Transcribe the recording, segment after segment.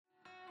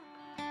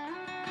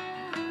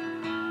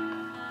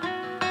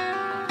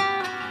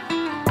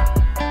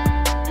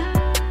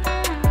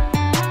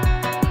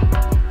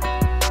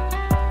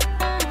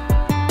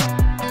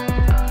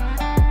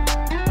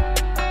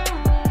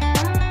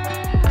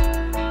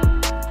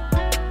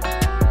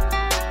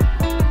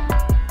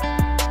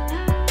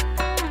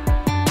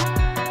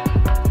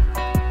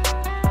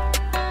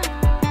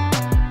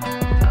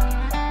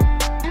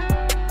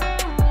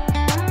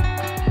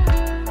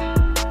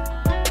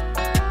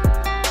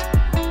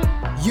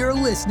You're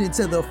listening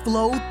to the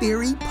Flow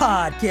Theory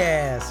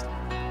Podcast.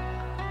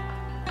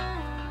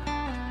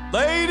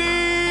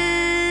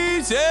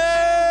 Ladies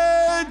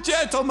and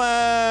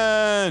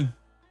gentlemen,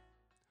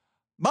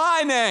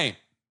 my name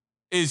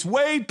is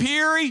Wade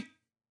Peary,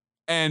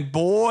 and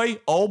boy,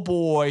 oh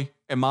boy,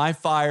 am I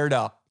fired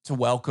up to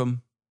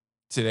welcome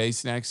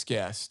today's next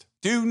guest.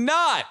 Do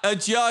not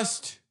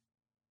adjust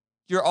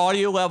your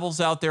audio levels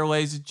out there,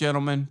 ladies and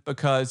gentlemen,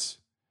 because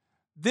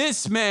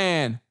this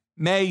man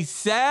may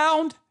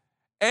sound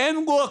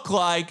and look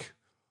like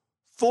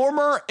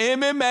former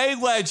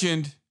MMA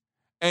legend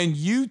and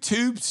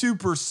YouTube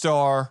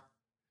superstar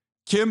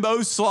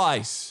Kimbo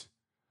Slice.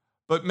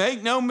 But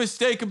make no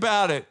mistake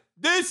about it,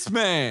 this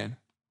man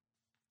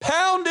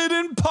pounded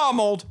and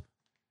pummeled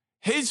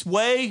his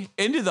way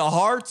into the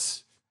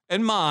hearts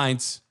and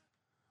minds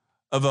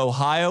of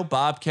Ohio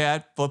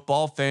Bobcat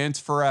football fans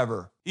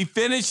forever. He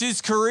finished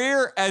his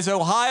career as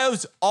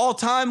Ohio's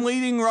all-time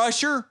leading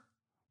rusher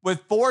with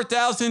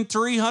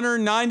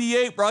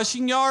 4,398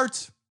 rushing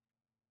yards,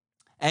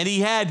 and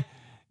he had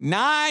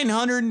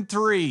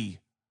 903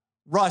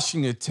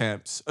 rushing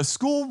attempts, a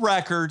school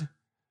record.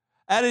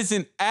 That is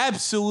an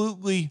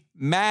absolutely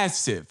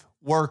massive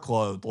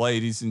workload,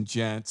 ladies and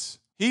gents.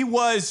 He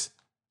was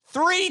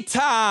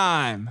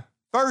 3-time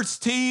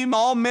first team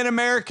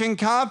All-Mid-American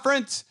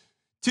Conference,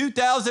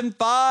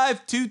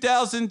 2005,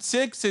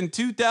 2006, and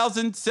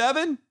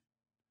 2007.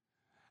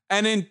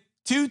 And in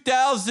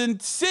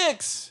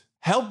 2006,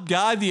 helped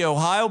guide the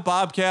Ohio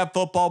Bobcat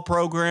football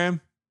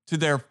program to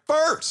their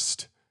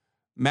first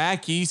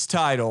MAC East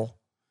title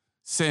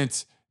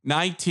since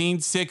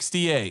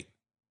 1968.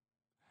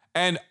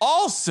 And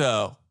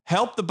also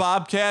helped the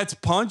Bobcats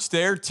punch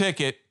their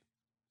ticket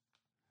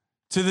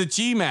to the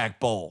GMAC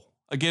Bowl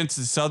against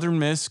the Southern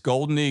Miss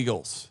Golden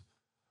Eagles.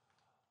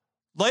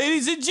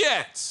 Ladies and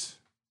gents,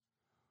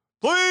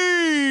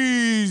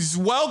 please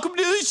welcome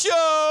to the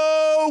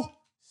show,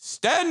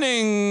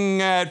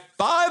 standing at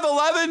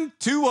 5'11",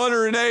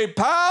 208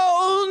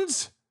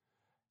 pounds,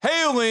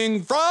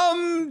 hailing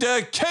from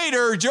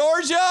Decatur,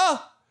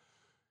 Georgia,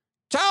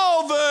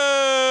 Kalvin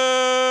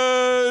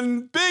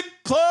Big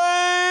Play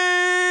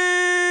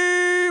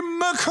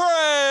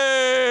McRae.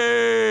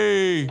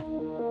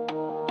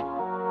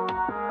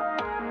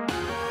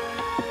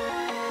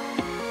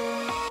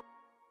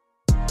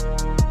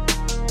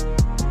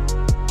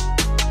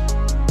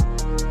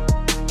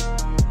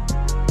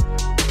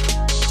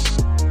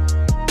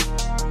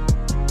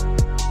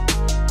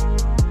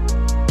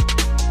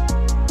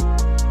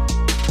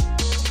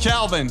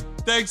 Kalvin,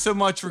 thanks so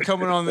much for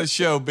coming on the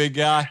show, big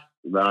guy.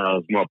 Nah,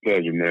 it's my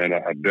pleasure, man.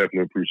 I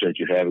definitely appreciate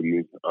you having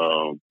me.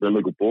 Been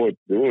looking forward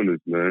to doing this,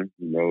 man.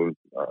 I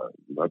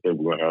think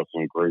we're gonna have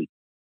some great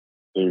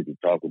things to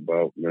talk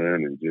about,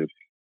 man, and just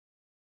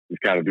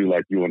kind of do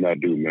like you and I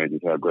do, man.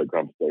 Just have a great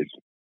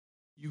conversation.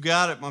 You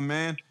got it, my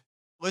man.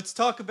 Let's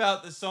talk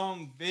about the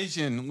song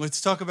Vision. Let's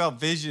talk about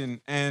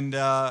Vision and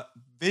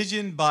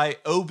Vision by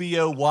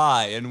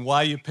OBOY and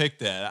why you picked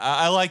that.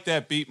 I like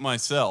that beat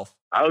myself.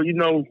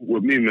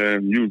 With me,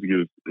 man, music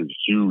is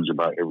huge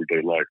about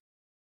everyday life.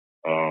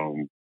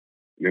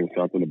 There was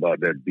something about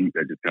that beat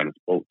that just kind of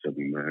spoke to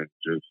me, man.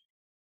 Just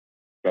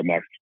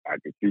something I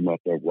could see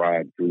myself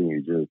riding to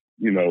and just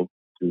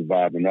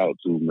vibing out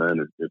to, man.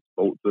 It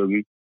spoke to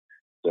me,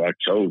 so I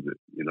chose it.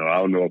 I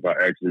don't know if I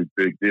actually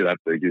picked it. I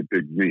think it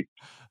picked me.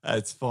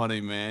 That's funny,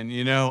 man.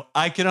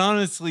 I can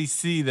honestly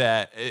see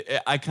that.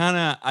 I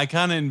kind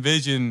of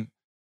envision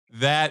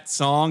that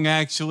song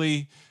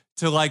actually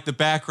to like the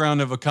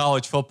background of a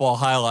college football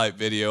highlight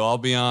video. I'll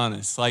be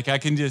honest. Like I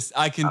can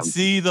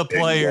see the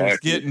players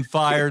getting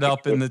fired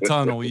up in the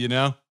tunnel,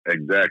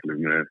 Exactly,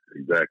 man.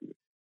 Exactly.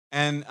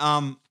 And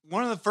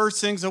one of the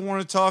first things I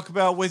want to talk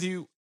about with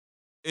you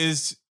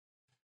is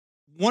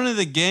one of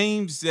the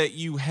games that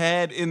you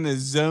had in the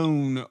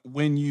zone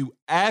when you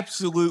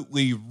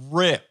absolutely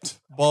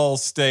ripped Ball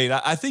State.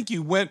 I think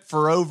you went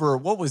for over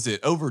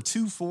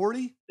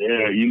 240?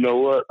 Yeah, you know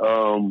what?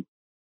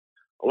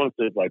 I want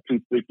to say it's like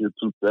 260 or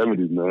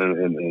 270, man.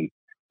 And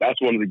that's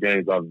one of the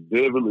games I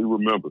vividly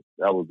remember.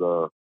 That was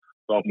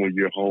sophomore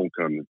year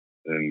homecoming.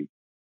 And,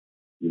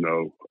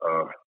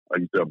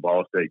 like you said,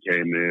 Ball State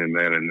came in,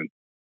 man, and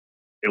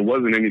it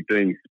wasn't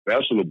anything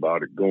special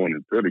about it going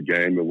into the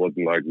game. It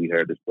wasn't like we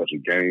had this special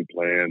game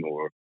plan,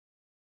 or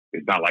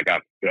it's not like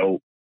I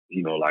felt,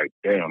 like,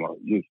 damn.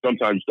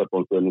 Sometimes you step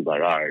on the field and it's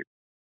like, all right,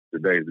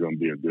 today's going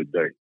to be a good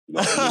day.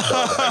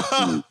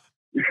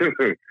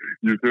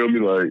 You feel me?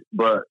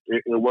 But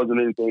it wasn't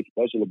anything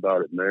special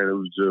about it, man. It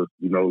was just,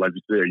 like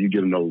you said, you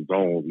get in those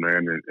zones,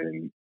 man.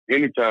 And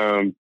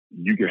anytime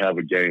you can have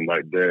a game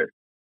like that,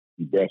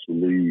 you best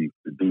believe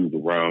the dudes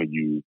around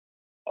you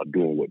are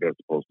doing what they're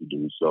supposed to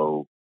do.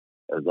 So,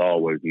 as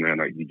always, man,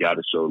 you got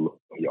to show love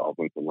on your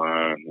offensive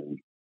line and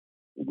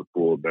the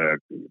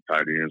fullbacks and the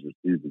tight ends,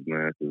 receivers,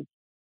 man. Because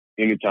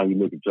anytime you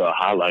look into a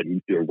highlight and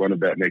you see a running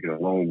back making a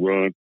long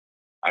run,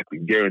 I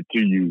can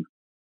guarantee you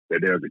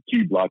that there's a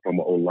key block from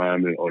an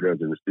O-lineman or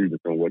there's a receiver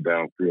somewhere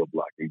downfield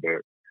blocking.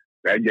 But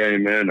that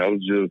game, man, that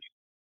was just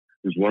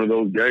one of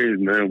those games,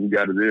 man. We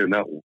got it in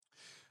that one.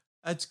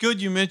 That's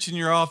good you mentioned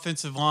your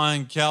offensive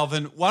line,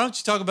 Calvin. Why don't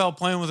you talk about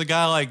playing with a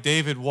guy like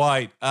David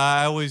White?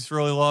 I always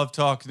really loved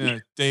talking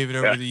to David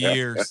over the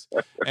years.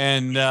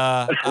 And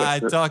I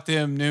talked to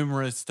him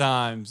numerous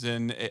times.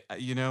 And,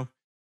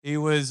 he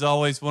was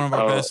always one of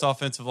our best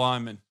offensive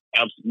linemen.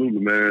 Absolutely,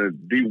 man.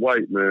 D.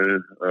 White,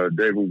 man.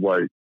 David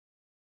White.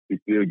 He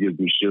still gives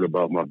me shit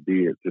about my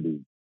beard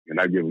and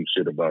I give him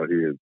shit about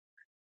his.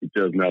 He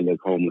tells me I look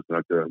homeless, and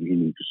I tell him he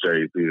needs to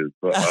shave his.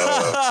 But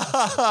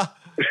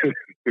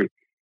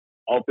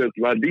offensive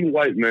line, D.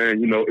 White,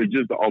 man, it's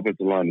just the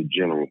offensive line in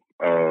general.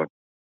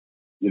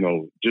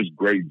 Just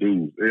great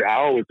dudes. I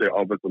always say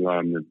offensive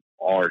linemen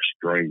are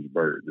strange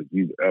birds. If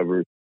you've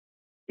ever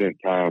spent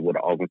time with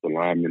an offensive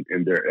lineman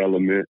in their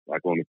element,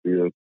 like on the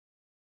field,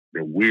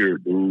 they're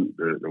weird, dude.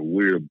 They're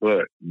weird,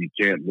 but you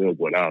can't live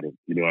without them.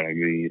 You know what I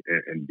mean?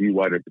 And D.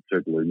 White in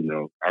particular,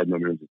 I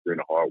remember him just being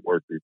a hard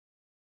worker,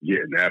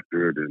 getting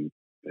after it, and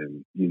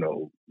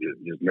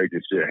just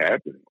making shit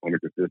happen on a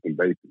consistent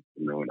basis.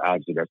 And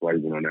obviously that's why he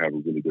went on to have a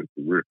really good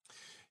career.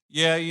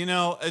 Yeah,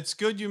 it's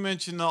good you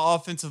mentioned the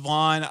offensive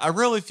line. I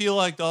really feel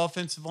like the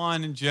offensive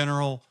line in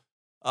general,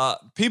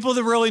 people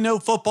that really know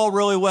football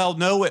really well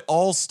know it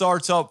all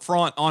starts up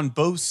front on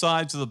both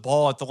sides of the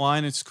ball at the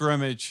line of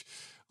scrimmage.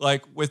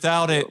 Like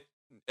without it,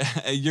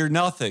 you're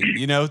nothing.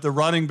 The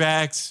running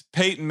backs,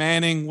 Peyton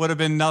Manning would have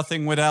been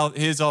nothing without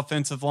his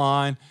offensive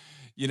line.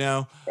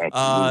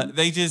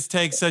 They just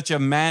take such a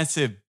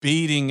massive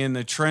beating in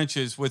the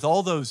trenches with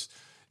all those,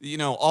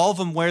 all of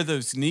them wear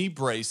those knee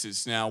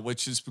braces now,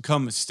 which has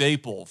become a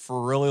staple for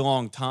a really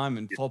long time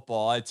in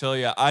football. I tell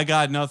you, I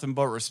got nothing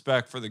but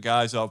respect for the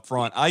guys up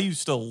front. I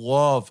used to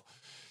love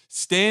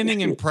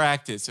standing in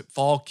practice at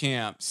fall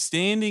camp,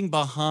 standing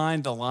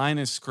behind the line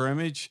of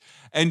scrimmage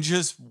and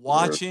just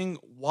watching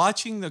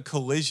the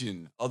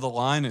collision of the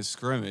line of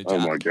scrimmage. Oh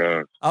my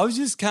God. I was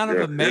just kind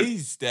of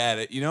amazed at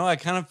it. I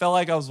kind of felt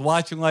like I was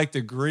watching like the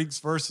Greeks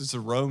versus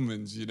the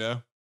Romans, I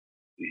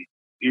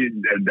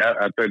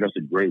think that's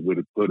a great way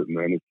to put it,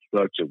 man. It's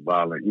such a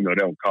violent, they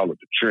don't call it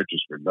the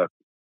trenches for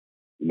nothing,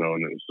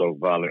 and it's so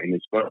violent. And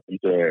it's funny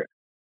that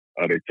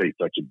they take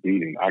such a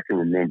beating. I can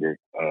remember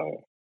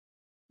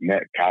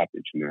Matt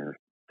Coppage, man.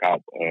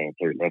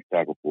 Played left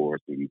tackle for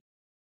us in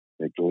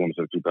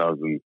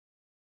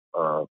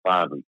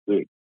 2005 and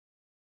 6.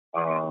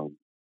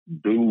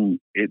 Dude,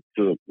 it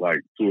took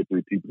like 2 or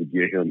 3 people to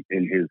get him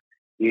in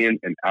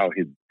and out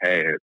his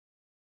pads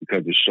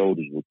because his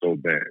shoulders were so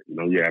bad.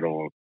 He had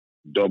on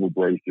double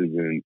braces,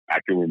 and I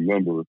can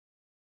remember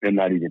him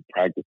not even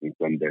practicing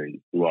some days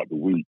throughout the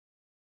week,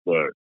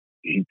 but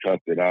he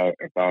toughed it out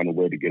and found a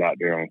way to get out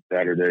there on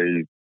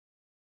Saturdays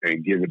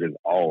and give it his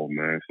all,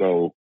 man.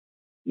 So,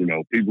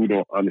 people who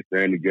don't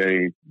understand the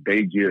game,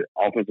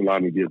 offensive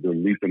linemen get the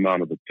least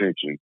amount of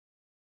attention,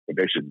 but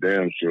they should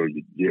damn sure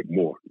get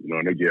more,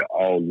 and they get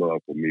all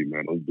love from me,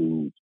 man. Those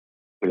dudes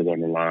put it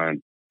on the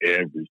line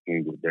every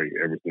single day,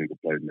 every single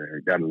play,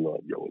 man. Gotta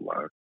love your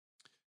line.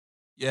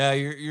 Yeah,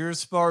 you're a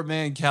smart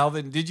man,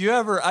 Calvin. Did you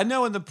ever? I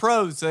know in the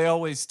pros they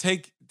always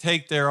take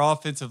their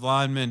offensive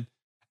linemen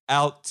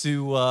out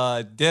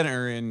to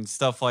dinner and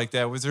stuff like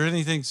that. Was there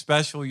anything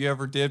special you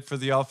ever did for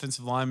the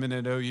offensive linemen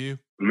at OU?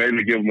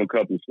 Maybe give them a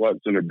couple of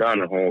swipes in the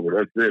dining hall, but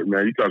that's it,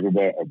 man. You talking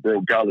about a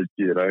broke college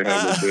kid? I ain't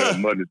have no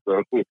damn money,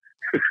 so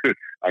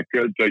I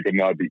couldn't take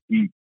them out to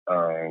eat,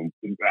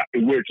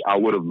 which I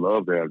would have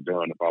loved to have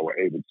done if I were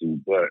able to,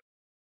 but.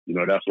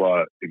 That's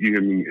why if you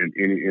hear me in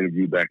any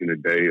interview back in the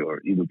day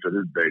or even to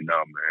this day now,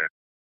 man,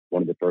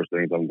 one of the first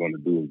things I'm going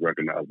to do is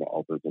recognize my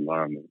offensive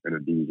linemen and the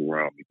dudes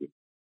around me. Because,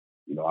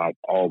 I've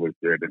always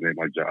said that made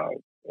my job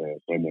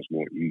so much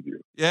more easier.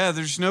 Yeah,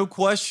 there's no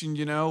question,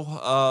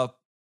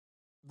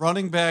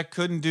 running back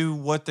couldn't do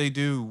what they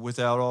do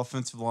without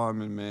offensive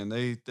linemen, man.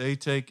 They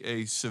take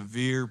a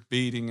severe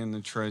beating in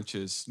the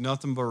trenches.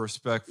 Nothing but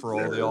respect for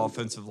all the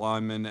offensive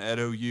linemen at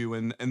OU,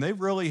 and they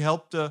really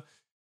helped to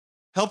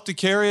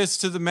carry us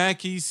to the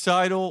MAC East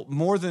title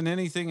more than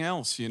anything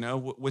else.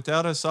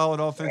 Without a solid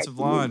offensive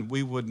line,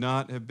 we would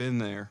not have been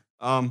there.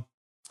 Not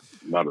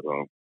at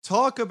all.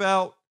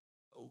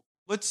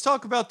 Let's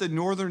talk about the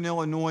Northern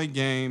Illinois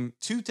game,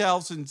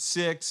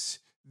 2006.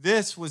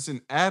 This was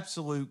an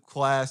absolute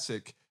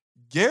classic.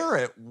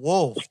 Garrett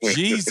Wolf,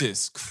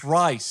 Jesus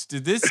Christ,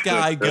 did this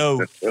guy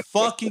go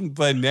fucking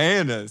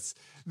bananas?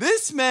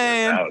 This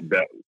man,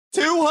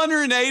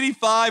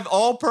 285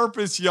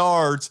 all-purpose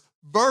yards,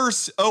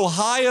 versus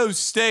Ohio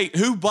State,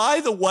 who, by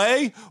the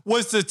way,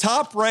 was the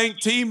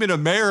top-ranked team in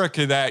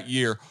America that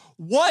year.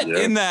 What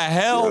in the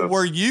hell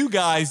were you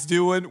guys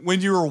doing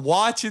when you were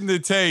watching the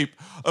tape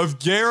of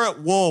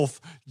Garrett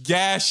Wolf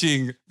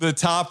gashing the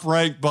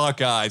top-ranked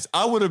Buckeyes?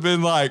 I would have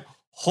been like,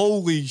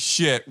 holy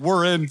shit,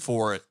 we're in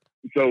for it.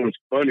 So it's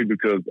funny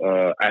because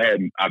I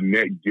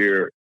met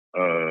Garrett.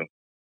 I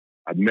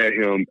met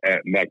him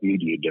at Mac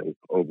Media Day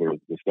over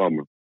the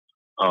summer.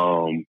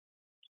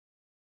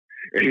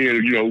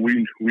 And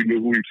we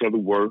knew who each other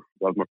were. That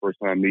was my first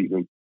time meeting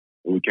him.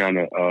 And we kind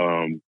of,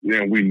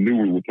 we knew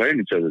we were playing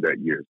each other that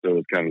year. So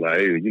it's kind of like,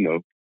 hey,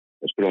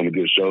 let's put on a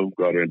good show,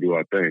 go out there and do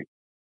our thing.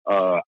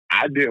 I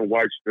I didn't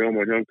watch film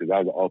on him because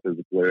I was an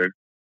offensive player,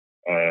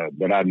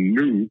 but I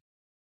knew,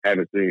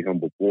 having seen him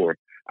before,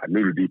 I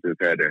knew the defense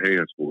had their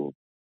hands full.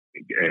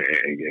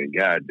 And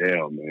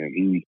goddamn, man,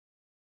 he,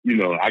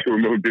 I can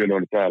remember being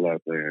on the sideline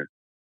saying,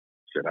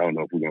 "Shit, I don't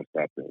know if we're gonna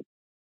stop him."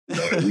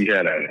 And we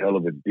had a hell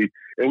of a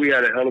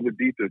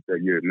defense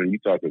that year. Man, you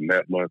talking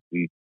Matt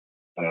Muncy,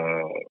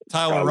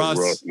 Tyler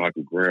Russ,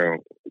 Michael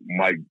Graham,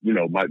 Mike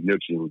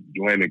Mitchell,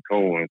 Dwayne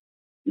Cohen.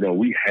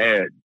 We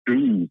had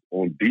dudes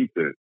on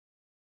defense,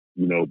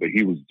 but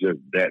he was just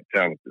that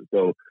talented.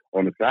 So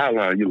on the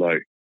sideline, you're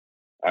like,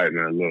 all right,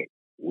 man, look,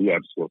 we got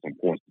to score some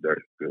points today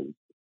because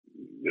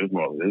this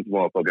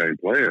motherfucker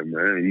ain't playing,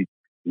 man.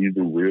 He's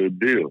the real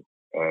deal.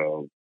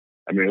 It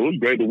was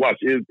great to watch.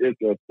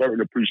 It's a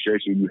certain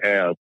appreciation you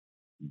have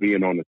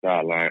being on the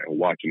sideline and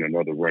watching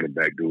another running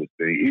back do his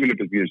thing, even if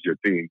it's against your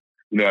team.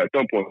 At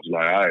some point it's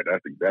like, all right,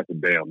 that's a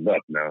damn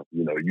enough now.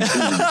 You proving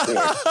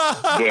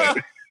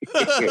your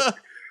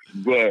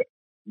point.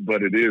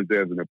 But it is,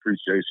 there's an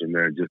appreciation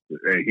there. And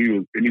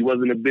he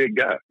wasn't a big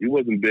guy. He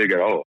wasn't big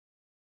at all.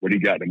 But he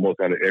got the most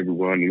out of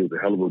everyone. He was a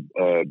hell of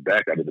a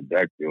back out of the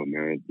backfield,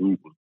 man. Dude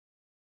was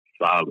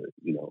solid,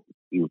 He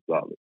was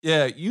solid.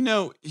 Yeah,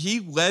 he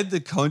led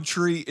the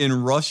country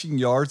in rushing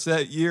yards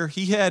that year.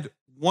 He had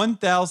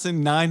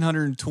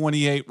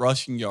 1,928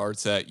 rushing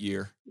yards that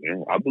year.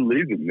 Yeah, I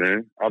believe it,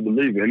 man. I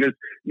believe it. And it's,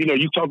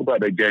 you talk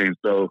about that game.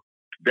 So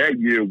that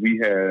year we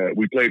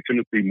played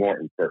Tennessee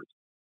Martin first.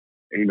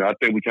 And, I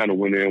think we kind of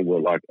went in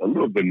with like a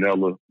little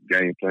vanilla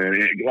game plan.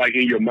 And, like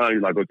in your mind,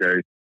 you're like,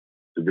 okay,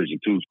 Division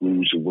II school,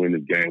 we should win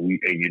this game. You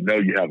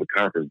have a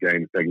conference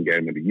game, the second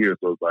game of the year.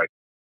 So it's like,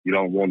 you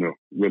don't want to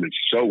really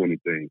show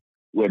anything.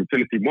 Well, the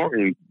Tennessee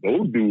Martin,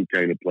 those dudes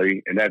came to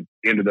play, and that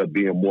ended up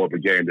being more of a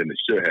game than it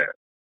should have,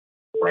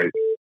 right?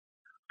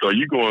 So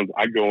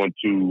I go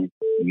into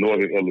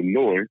Northern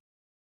Illinois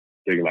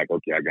thinking like,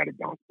 okay, I got to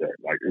bounce back.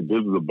 Like, if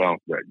this is a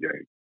bounce back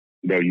game,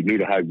 you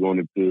need a hype going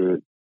into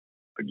it.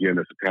 Again,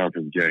 it's a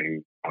conference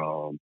game.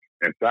 And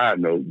side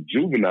note,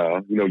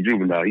 Juvenile,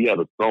 he had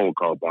a song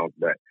called Bounce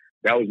Back.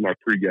 That was my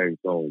pregame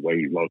song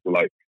way long. So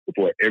like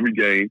before every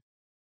game,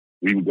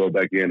 we would go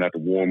back in after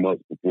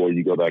warm-ups before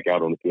you go back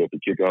out on the field for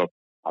kickoff.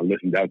 That was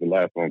the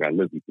last song I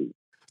listened to.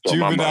 So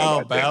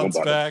Juvenile, Bounce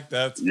Back.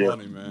 That's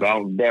funny, man.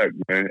 Bounce back,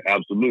 man.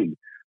 Absolutely.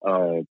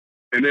 And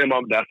then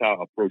that's how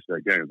I approached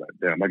that game. Like,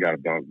 damn, I got to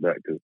bounce back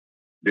because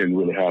didn't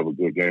really have a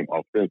good game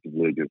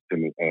offensively against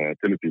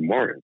Tennessee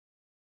Martin.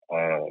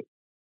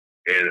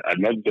 And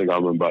another thing I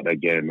remember about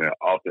that game, man,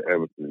 Austin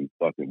Everson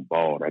fucking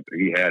balled. I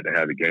think he had to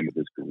have the game of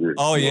his career.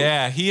 Oh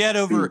yeah, he had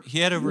over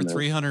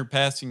 300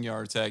 passing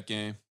yards that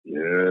game.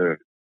 Yeah,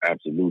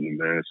 absolutely,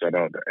 man. Shout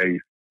out to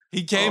Ace.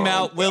 He came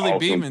out Willie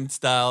Beeman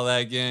style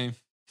that game.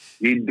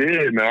 He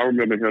did, man. I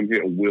remember him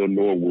hitting Will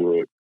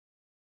Norwood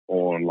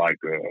on like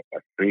a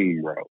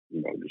seam route,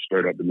 just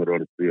straight up the middle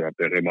of the field. I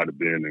think they might have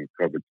been in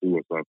cover 2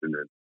 or something,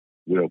 and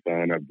Will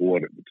found that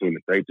board between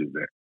the safeties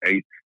there.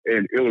 Ace,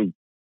 and it was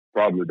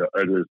probably the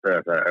ugliest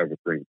pass I ever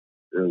seen.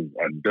 It was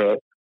a duck,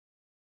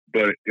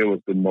 but it was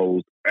the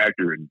most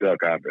accurate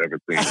duck I've ever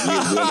seen.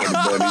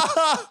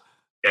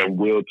 And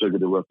Will took it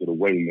the rest of the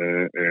way,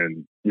 man.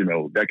 And,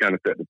 that kind of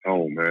set the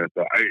tone, man.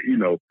 So,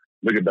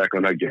 looking back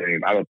on that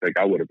game, I don't think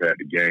I would have had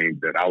the game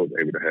that I was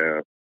able to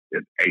have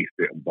if Ace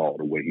didn't ball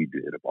the way he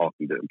did, if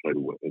Austin didn't play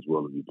as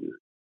well as he did.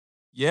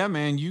 Yeah,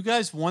 man, you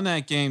guys won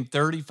that game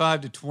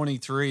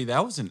 35-23.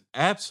 That was an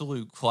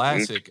absolute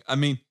classic. Mm-hmm. I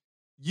mean,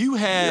 you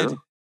had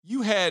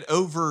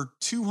over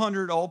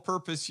 200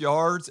 all-purpose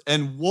yards,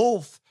 and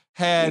Wolf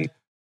had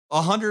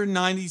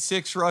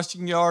 196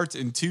 rushing yards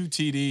and 2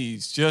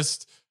 TDs.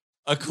 Just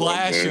a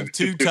clash of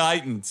two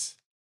Titans.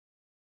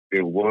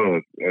 It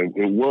was,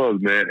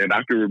 man. And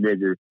I can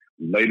remember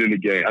late in the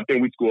game, I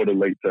think we scored a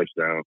late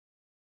touchdown,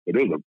 but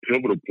it was a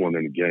pivotal point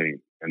in the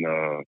game. And,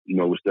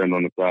 we're standing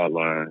on the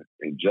sideline,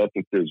 and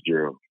Justin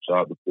Fitzgerald, shout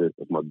out to Fitz,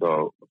 that's my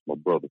dog, that's my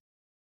brother.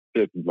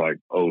 Fitz is like,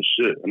 oh,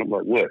 shit. And I'm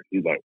like, what?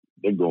 He's like,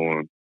 they're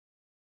going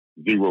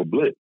 0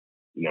 blitz.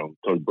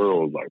 Coach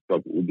Burrow was like,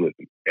 fuck it, we're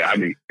blitzing. I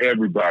mean,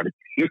 everybody.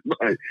 It's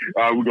like,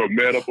 all right, we're going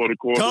to man up on the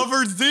corner.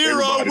 Covered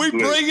 0, we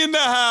bring in the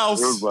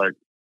house. It was like,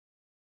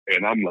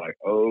 and I'm like,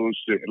 oh,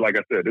 shit. Like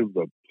I said, this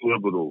was a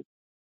pivotal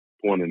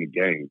point in the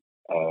game.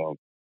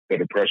 That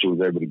the pressure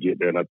was able to get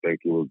there, and I think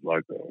it was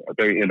like, I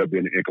think it ended up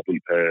being an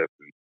incomplete pass.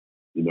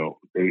 And,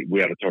 we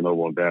had a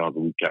turnover on downs,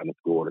 and we kind of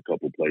scored a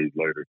couple plays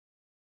later.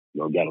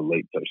 Got a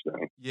late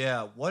touchdown.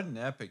 Yeah, what an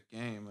epic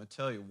game. I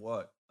tell you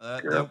what.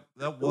 That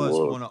was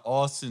one of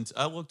Austin's.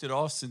 I looked at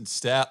Austin's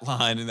stat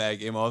line in that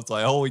game. I was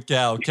like, holy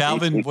cow.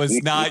 Kalvin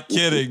was not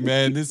kidding,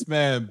 man. This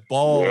man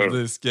balled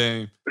this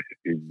game.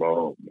 He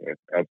balled, man.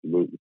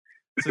 Absolutely.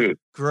 It's a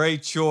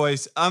great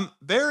choice. I'm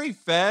very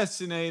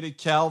fascinated,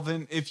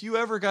 Kalvin. If you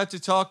ever got to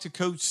talk to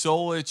Coach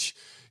Solich,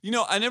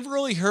 I never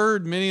really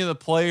heard many of the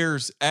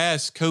players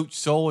ask Coach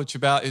Solich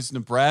about his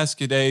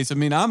Nebraska days. I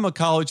mean, I'm a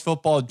college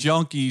football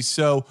junkie,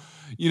 so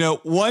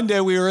one day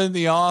we were in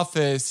the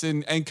office,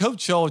 and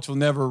Coach Solich will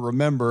never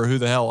remember who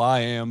the hell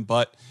I am,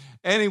 but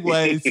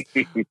Anyways,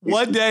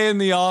 one day in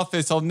the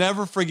office, I'll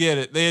never forget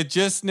it. They had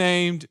just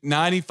named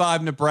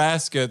 95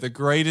 Nebraska the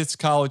greatest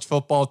college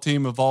football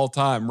team of all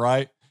time,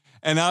 right?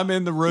 And I'm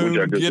in the room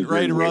getting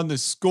ready to run the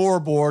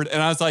scoreboard.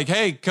 And I was like,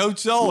 hey,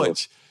 Coach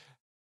Solich.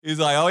 He's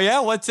like, oh,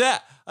 yeah, what's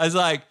that? I was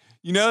like,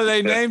 you know,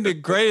 they named the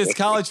greatest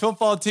college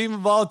football team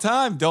of all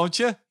time, don't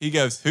you? He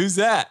goes, who's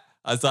that?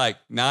 I was like,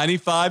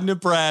 95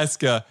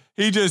 Nebraska.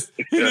 He just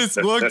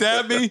looked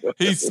at me,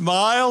 he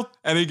smiled,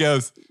 and he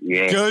goes,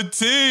 good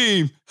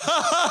team.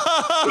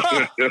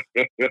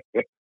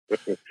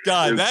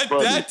 God,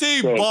 that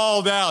team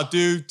balled out,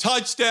 dude.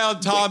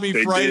 Touchdown, Tommy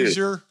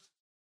Frazier. Did.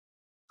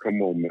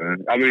 Come on,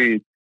 man. I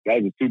mean,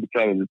 that was a super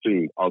talented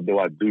team, although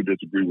I do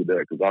disagree with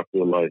that because I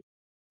feel like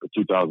the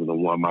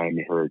 2001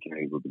 Miami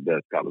Hurricanes was the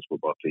best college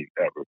football team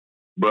ever.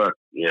 But,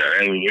 yeah,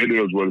 I mean, it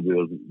is what it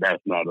is.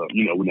 That's not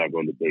we're not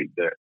going to debate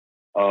that.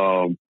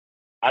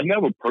 I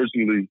never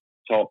personally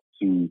talked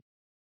to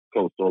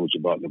Coach Solich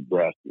about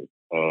Nebraska.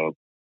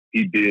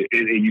 He did,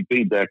 and you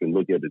think back and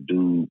look at the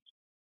dudes,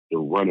 the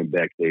running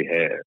backs they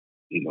had,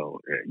 you know,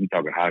 and you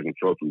talking Heisman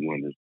Trophy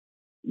winners,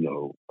 you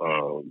know,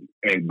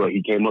 but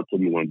he came up to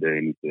me one day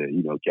and he said,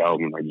 you know,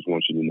 Kalvin, I just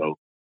want you to know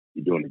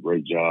you're doing a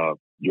great job.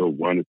 Your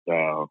running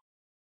style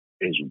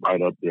is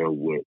right up there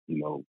with, you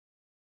know,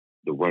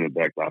 the running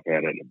backs I've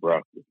had at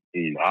Nebraska.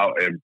 And, you know,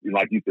 and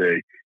like you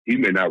say, he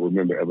may not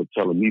remember ever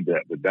telling me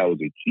that, but that was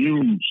a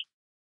huge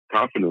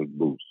confidence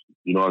boost.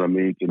 You know what I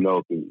mean? To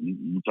know,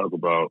 you talk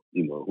about,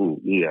 you know, who?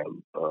 Yeah,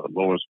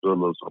 Lawrence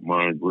Phillips,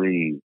 Amon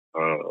Green,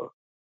 you know,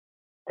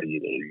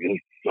 there's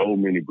so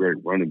many great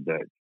running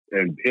backs.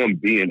 And him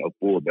being a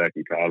fullback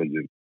in college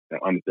and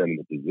understanding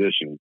the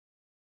position,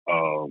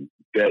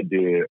 that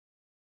did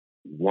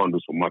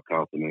wonders for my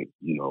confidence,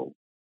 you know,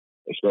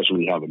 especially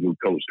when you have a new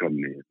coach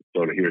coming in.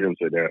 So to hear him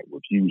say that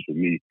was huge for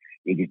me.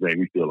 It just made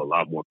me feel a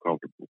lot more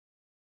comfortable.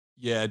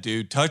 Yeah,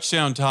 dude.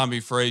 Touchdown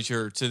Tommy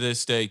Frazier to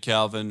this day,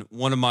 Kalvin,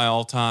 one of my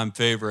all-time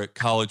favorite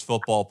college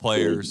football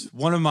players.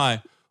 One of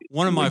my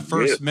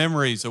first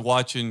memories of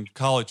watching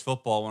college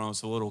football when I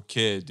was a little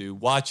kid,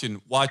 dude.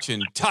 Watching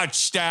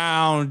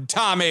touchdown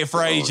Tommy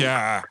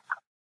Frazier.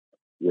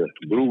 Yeah,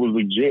 dude was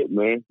legit,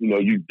 man. You know,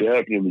 you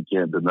definitely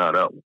can't deny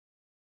that one.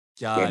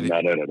 God,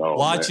 not that at all.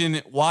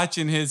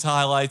 Watching his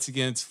highlights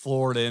against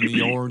Florida in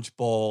the Orange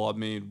Bowl. I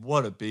mean,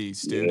 what a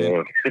beast,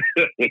 dude.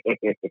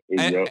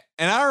 Yeah.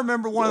 And I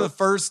remember one of the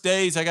first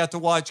days I got to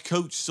watch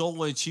Coach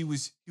Solich. He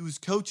was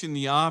coaching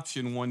the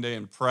option one day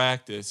in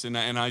practice, and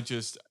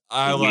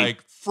I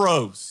like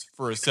froze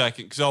for a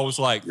second because I was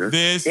like,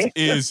 this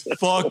is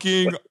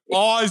fucking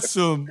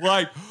awesome.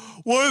 Like,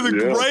 one of the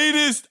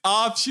greatest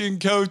option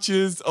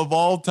coaches of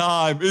all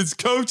time is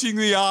coaching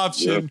the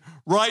option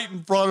right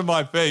in front of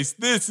my face.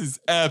 This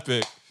is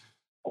epic.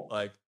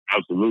 Like,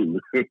 absolutely.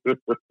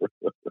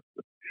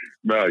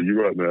 Nah,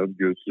 you're right, man. That's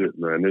good shit,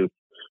 man.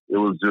 It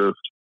was just,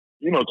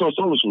 you know, Coach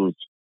Solich was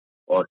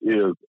or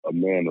is a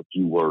man of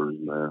few words,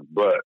 man.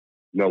 But,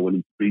 you know, when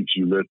he speaks,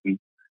 you listen.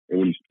 And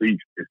when he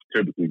speaks, it's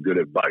typically good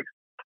advice.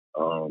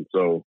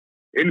 So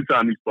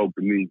anytime he spoke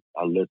to me,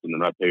 I listened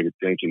and I paid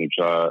attention and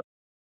tried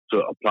to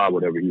apply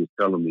whatever he was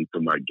telling me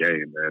to my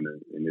game, man.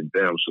 And it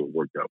damn sure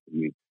worked out for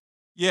me.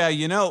 Yeah,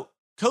 you know,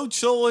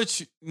 Coach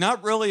Solich,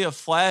 not really a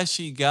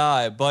flashy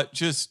guy, but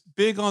just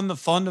big on the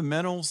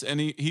fundamentals. And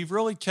he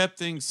really kept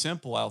things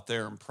simple out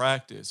there in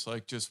practice,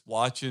 like just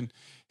watching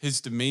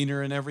his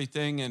demeanor and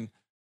everything. And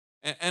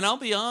I'll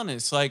be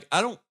honest, like,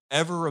 I don't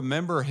ever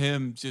remember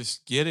him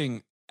just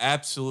getting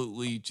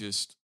absolutely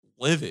just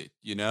livid,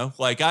 you know?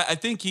 Like, I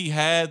think he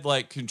had,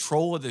 like,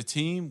 control of the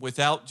team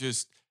without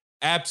just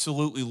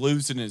absolutely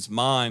losing his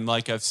mind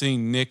like I've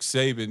seen Nick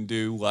Saban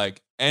do,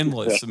 like,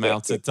 endless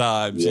amounts of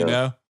times, you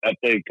know? I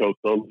think Coach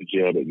Solich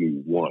yelled at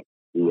me once.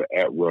 We were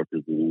at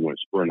Rutgers and we went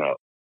sprint out.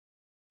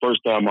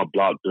 First time I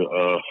blocked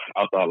the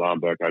outside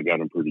linebacker, I got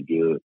him pretty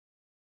good.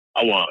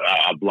 I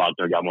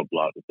blocked, I got my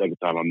block. The second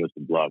time I missed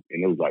the block,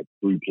 and it was like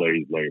 3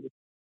 plays later.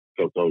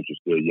 Coach Solich was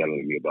still yelling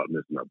at me about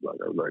missing that block.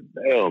 I was like,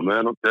 damn,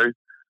 man, okay.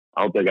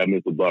 I don't think I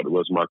missed the block the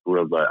rest of my career.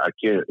 I was like, I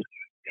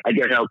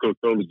can't have Coach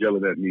Solich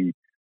yelling at me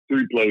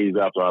 3 plays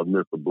after I've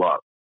missed the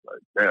block. Like,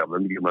 damn,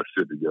 let me get my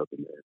shit together,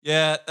 man.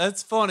 Yeah,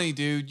 that's funny,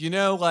 dude. You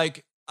know,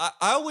 like, I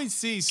always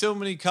see so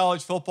many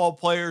college football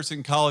players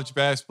and college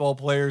basketball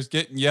players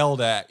getting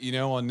yelled at, you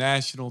know, on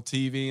national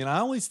TV. And I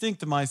always think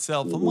to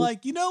myself, I'm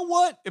like, you know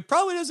what? It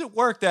probably doesn't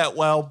work that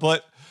well,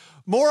 but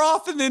more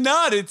often than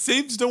not, it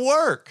seems to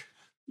work.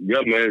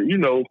 Yeah, man. You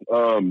know,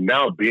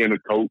 now being a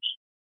coach,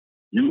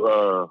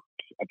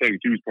 I think a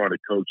huge part of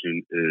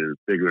coaching is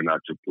figuring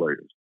out your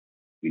players.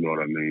 You know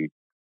what I mean?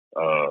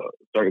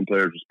 Certain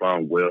players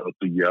respond well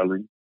to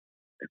yelling,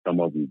 and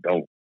some of them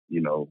don't, you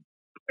know.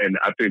 And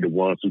I think the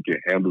ones who can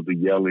handle the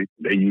yelling,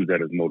 they use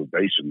that as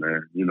motivation,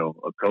 man. You know,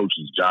 a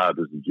coach's job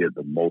is to get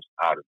the most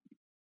out of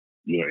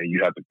you. You know, and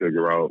you have to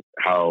figure out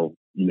how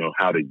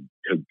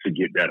to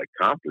get that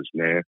accomplished,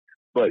 man.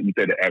 But you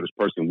say the average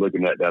person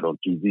looking at that on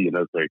TV and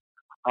they'll say,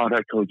 oh,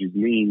 that coach is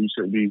mean. He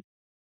shouldn't be.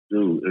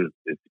 Dude,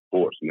 it's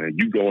sports, man.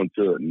 You go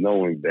into it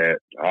knowing that,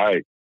 all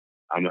right,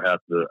 I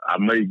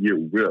may get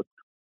ripped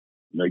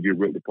may get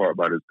ripped apart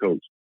by this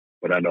coach,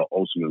 but I know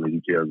ultimately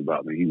he cares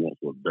about me. He wants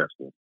what's best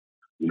for me.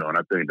 And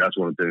I think that's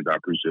one of the things I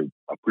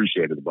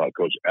appreciated about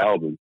Coach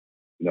Alvin.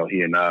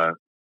 He and I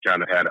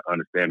kind of had an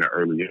understanding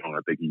early on. I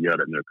think he yelled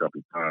at me a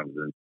couple of times,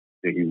 and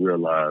then he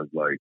realized,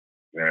 like,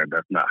 man,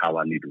 that's not how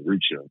I need to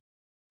reach him.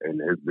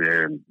 And it's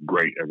been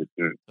great ever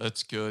since.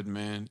 That's good,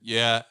 man.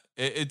 Yeah,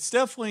 it's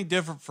definitely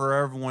different for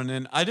everyone.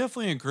 And I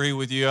definitely agree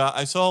with you.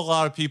 I saw a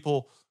lot of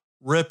people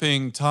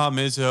ripping Tom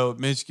Izzo at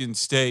Michigan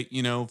State,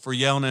 for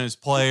yelling at his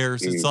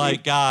players. It's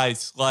like,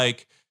 guys,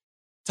 like,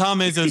 Tom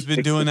Izzo's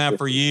been doing that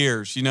for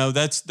years.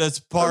 That's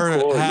part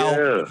of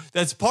how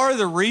that's part of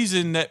the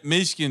reason that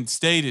Michigan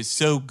State is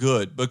so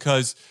good,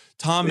 because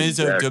Tom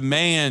Izzo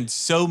demands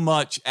so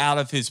much out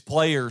of his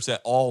players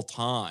at all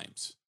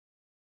times.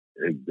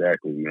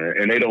 Exactly, man.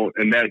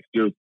 And that's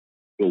just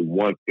the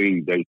one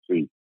thing they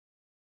see,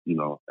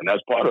 and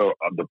that's part of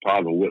the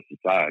problem with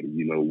society.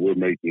 We're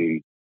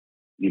making,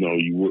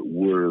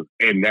 we're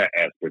in that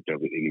aspect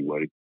of it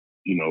anyway.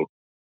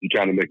 You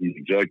kind of make your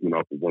judgment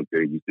off of one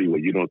thing you see.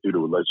 You don't see the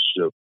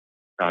relationship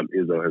Tom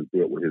Izzo has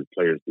built with his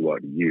players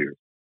throughout the years.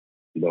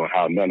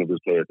 How none of his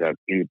players have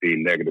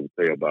anything negative to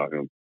say about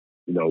him.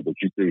 But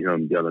you see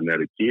him yelling at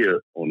a kid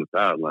on the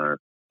sideline,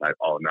 like,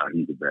 oh, now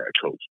he's a bad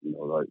coach.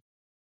 Like,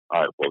 all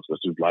right, folks,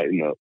 let's just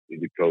lighten up.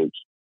 He's a coach.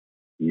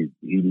 He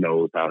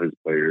knows how his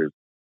players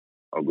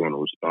are going to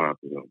respond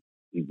to him.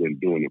 He's been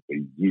doing it for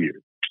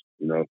years,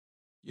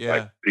 Yeah.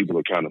 Like, people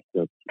are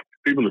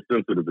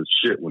sensitive as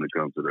shit when it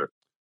comes to that.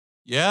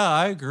 Yeah,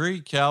 I agree,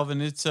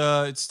 Calvin. It's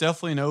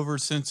definitely an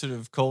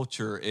oversensitive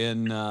culture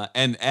in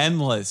an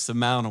endless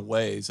amount of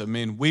ways. I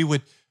mean, we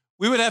would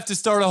have to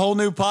start a whole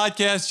new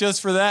podcast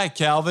just for that,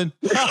 Calvin.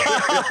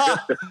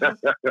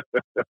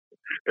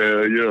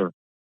 Yeah.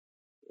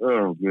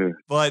 Oh man.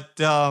 But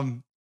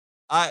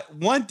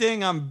one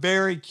thing I'm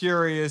very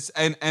curious,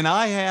 and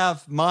I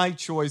have my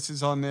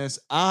choices on this.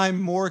 I'm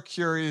more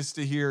curious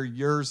to hear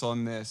yours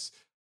on this.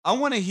 I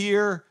want to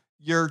hear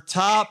your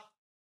top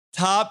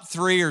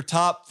 3 or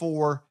top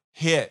 4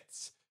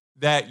 hits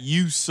that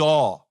you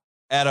saw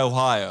at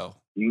Ohio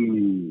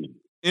in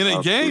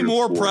a game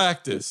or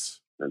practice.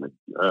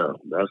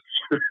 That's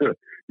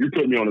you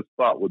put me on the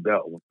spot with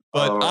that one.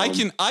 But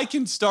I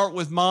can start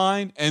with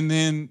mine, and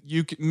then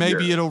you can,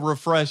 maybe it'll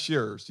refresh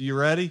yours. You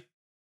ready?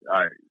 All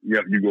right.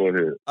 Yep, you go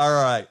ahead. All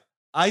right.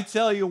 I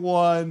tell you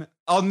one,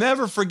 I'll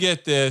never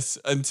forget this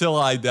until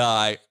I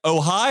die.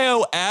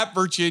 Ohio at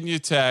Virginia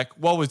Tech.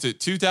 What was it?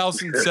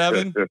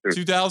 2007?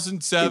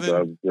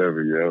 2007. Yeah.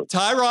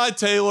 Tyrod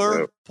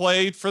Taylor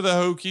played for the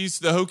Hokies.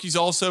 The Hokies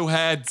also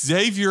had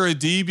Xavier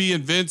Adibi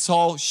and Vince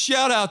Hall.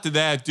 Shout out to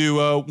that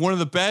duo. One of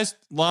the best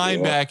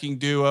linebacking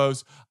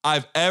duos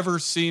I've ever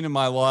seen in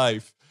my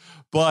life.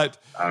 But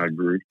I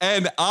agree.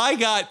 And I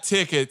got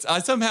tickets. I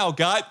somehow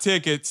got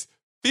tickets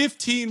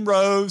 15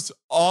 rows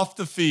off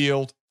the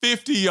field,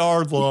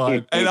 50-yard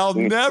line. And I'll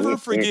never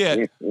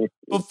forget,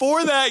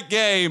 before that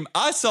game,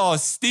 I saw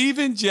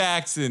Steven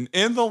Jackson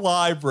in the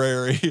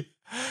library.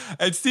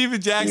 And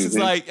Steven Jackson's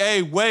like,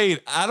 hey,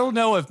 wait, I don't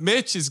know if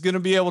Mitch is going to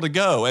be able to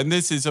go. And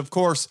this is, of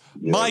course,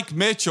 Mike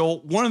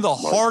Mitchell, one of the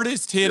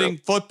hardest hitting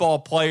football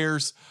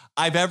players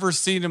I've ever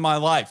seen in my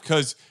life,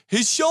 because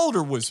his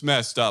shoulder was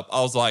messed up.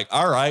 I was like,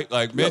 all right,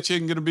 like Mitch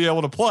isn't going to be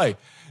able to play.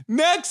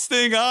 Next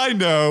thing I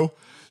know,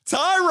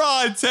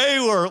 Tyrod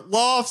Taylor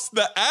lofts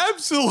the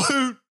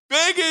absolute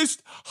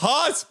biggest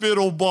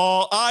hospital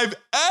ball I've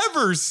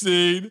ever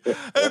seen.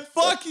 And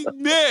fucking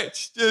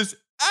Mitch just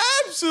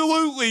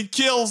absolutely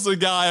kills the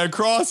guy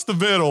across the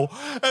middle.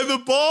 And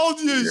the ball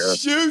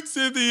just shoots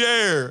in the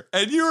air.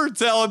 And you were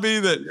telling me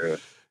that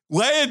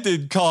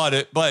Landon caught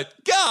it, but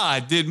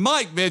God, did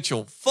Mike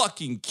Mitchell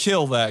fucking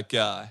kill that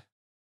guy.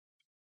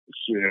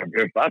 Shit,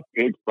 if I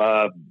pick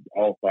 5,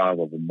 all 5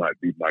 of them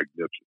might be Mike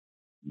Mitchell.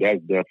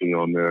 That's definitely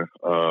on there.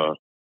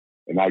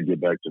 And I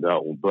get back to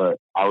that one. But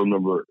I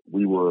remember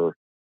we were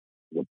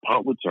the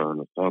punt return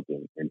or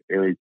something, and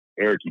Eric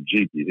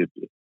Ejiki hit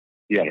it.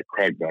 He had a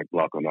crackback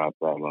block on the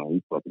outside line.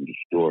 He fucking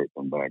destroyed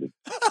somebody.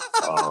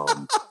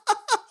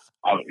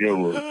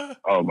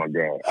 Oh my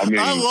God! I mean,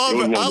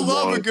 I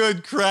love a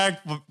good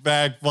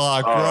crackback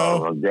block, bro.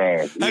 Oh my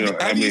God!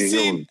 Have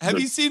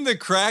you seen the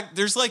crack?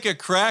 There's like a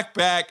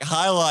crackback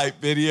highlight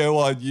video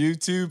on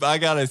YouTube. I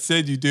gotta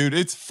send you, dude.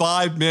 It's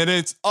 5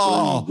 minutes.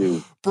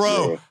 Oh,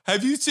 bro,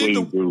 have you seen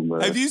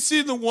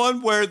the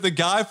one where the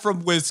guy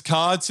from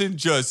Wisconsin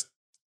just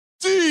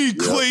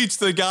decleats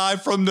the guy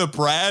from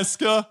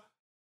Nebraska?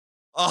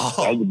 Oh,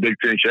 that was a Big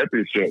Ten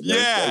championship.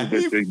 Yeah,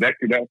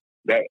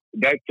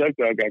 that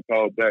touchdown got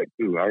called back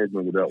too. I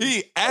remember that.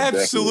 He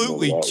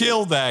absolutely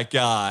killed that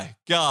guy.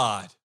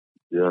 God.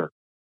 Yeah.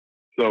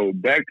 So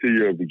back to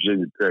your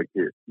Virginia Tech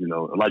hit.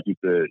 Like you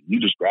said, you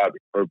described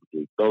it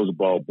perfectly. Throws the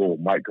ball,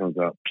 boom. Mike comes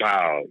up,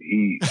 pow.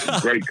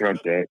 Great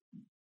contact.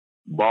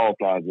 Ball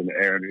flies in the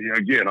air. And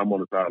again, I'm on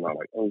the sideline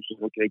like, oh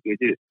shit, okay, good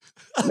hit.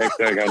 Next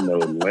thing I know,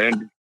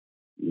 Landon,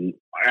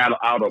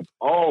 out of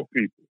all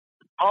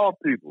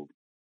people,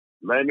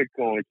 Landon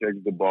Cohen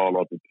takes the ball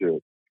off the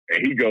tip.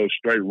 And he goes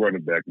straight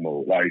running back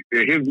mode. Like,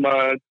 in his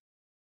mind,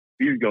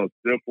 he's going to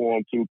stiff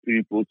on two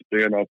people,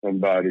 spin on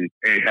somebody,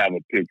 and have a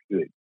pick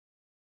six.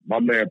 My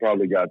man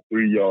probably got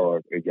 3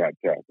 yards and got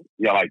tackled.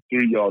 Yeah, like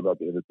 3 yards off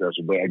the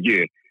interception. But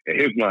again, in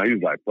his mind, he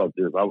was like, fuck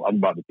this. I'm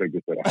about to take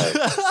this to the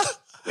house.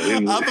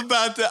 I'm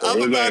about to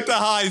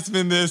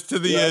Heisman this to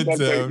the end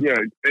zone.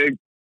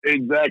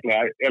 Exactly.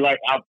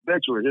 I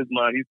bet you in his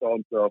mind, he saw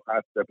himself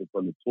high stepping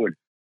from the 20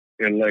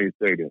 in Lane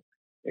Stadium.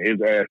 And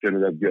his ass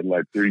ended up getting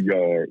like 3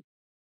 yards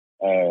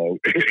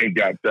and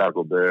got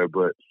tackled there.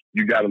 But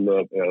you got to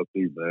love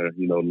LC, man.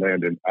 You know,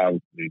 Landon,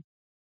 obviously,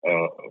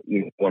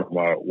 one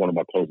of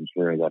my closest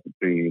friends off the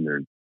team,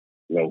 and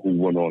you know, who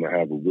went on to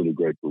have a really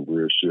great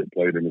career.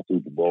 Played in the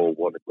Super Bowl,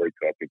 won the Grey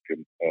Cup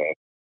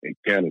in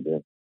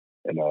Canada,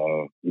 and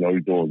you know,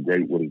 he's doing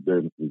great with his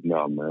businesses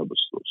now, man. But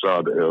shout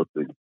out to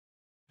LC.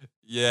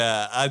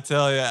 Yeah, I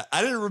tell you,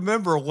 I didn't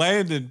remember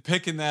Landon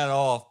picking that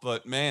off,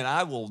 but man,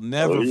 I will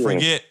never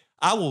forget.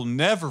 I will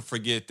never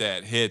forget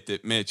that hit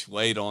that Mitch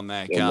laid on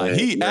that guy.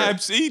 Man,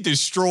 he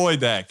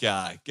destroyed that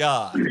guy.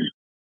 God,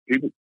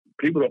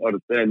 people don't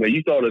understand, man.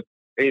 You saw the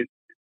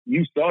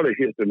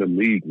hits in the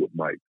league with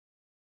Mike.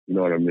 You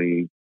know what I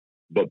mean?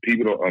 But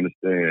people don't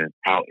understand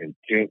how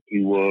intense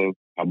he was,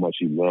 how much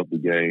he loved the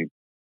game,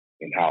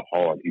 and how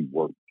hard he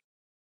worked.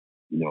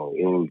 You know,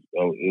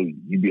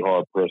 you'd be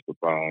hard pressed to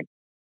find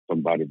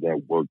somebody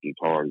that worked as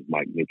hard as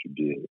Mike Mitchell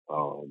did.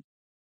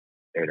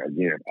 And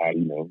again,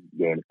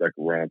 going the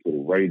second round to the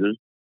Raiders,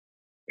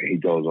 and he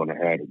goes on to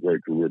have a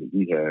great career that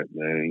he had,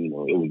 man. You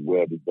know, it was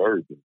well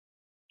deserved.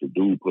 The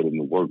dude put in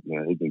the work,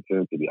 man. His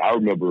intensity. I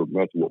remember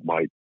messing with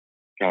Mike,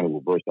 kind of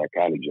reverse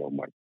psychology on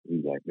Mike.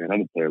 He's like, man, I'm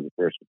going to play as a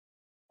freshman.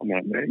 I'm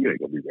like, man, you ain't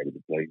going to be ready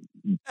to play.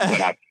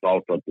 But I saw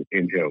something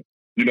in him.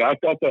 You know, I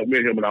saw something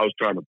in him and I was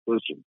trying to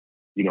push him.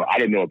 You know, I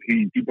didn't know if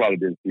he probably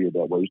didn't see it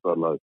that way. He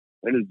started like,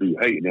 man, this dude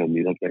hating on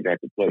me. Don't think I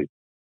can play.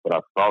 But I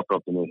saw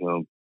something in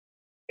him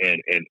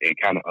and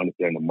kind of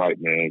understand the Mike,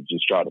 man,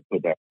 just try to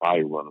put that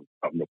fire on him,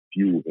 something to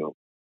fuel him,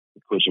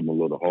 to push him a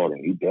little harder.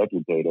 He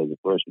definitely played as a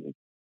freshman.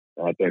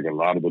 And I think a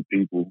lot of the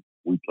people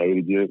we played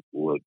against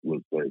would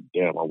say,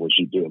 damn, I wish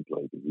he didn't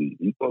play, because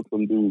he fucked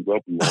some dudes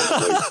up along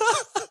the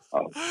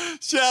way.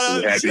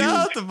 Shout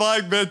out to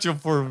Mike Mitchell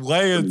for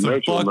laying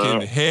some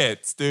fucking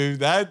hits,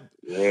 dude.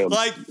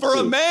 For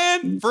a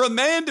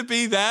man to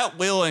be that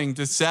willing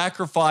to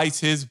sacrifice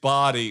his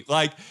body,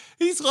 like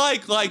he's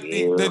like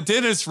the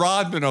Dennis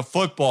Rodman of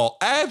football,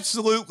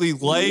 absolutely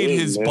laid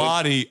his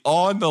body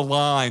on the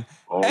line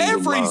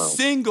every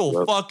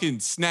single fucking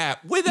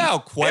snap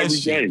without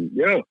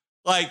question.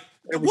 Like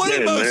one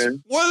of the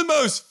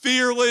most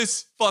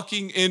fearless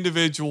fucking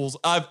individuals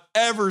I've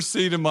ever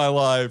seen in my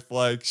life.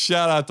 Like,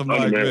 shout out to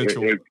Mike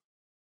Mitchell. If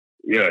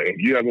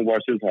you haven't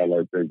watched his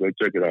highlight thing, go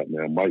check it out,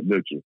 man. Mike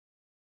Mitchell,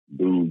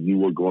 dude,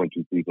 you are going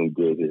to see some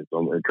good hits.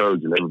 I'm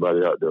encouraging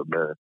everybody out there,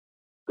 man.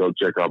 Go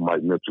check out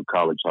Mike Mitchell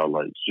college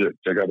highlights. Shit,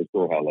 check out his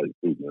pro highlights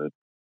too, man.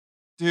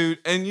 Dude,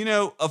 and you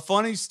know, a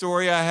funny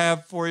story I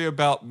have for you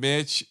about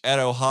Mitch at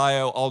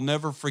Ohio, I'll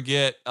never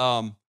forget.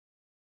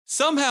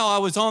 Somehow I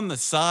was on the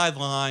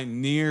sideline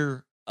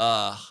near,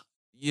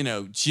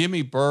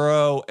 Jimmy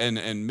Burrow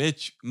and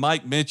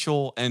Mike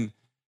Mitchell, and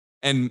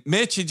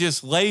Mitch had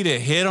just laid a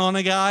hit on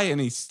a guy, and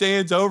he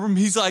stands over him.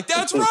 He's like,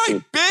 "That's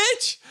right,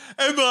 bitch!"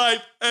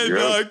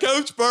 And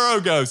Coach Burrow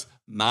goes,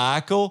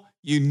 "Michael,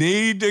 you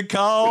need to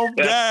calm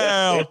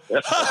down."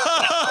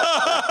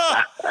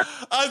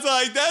 I was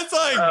like, that's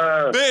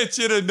like Mitch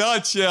in a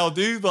nutshell,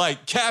 dude.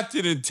 Like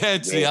Captain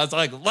Intensity. I was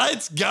like,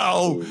 let's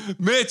go.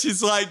 Mitch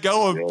is like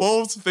going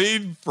full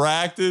speed in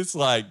practice.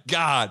 Like,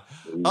 God.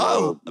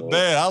 I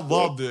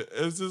loved it.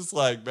 It's just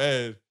like,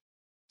 man,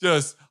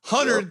 just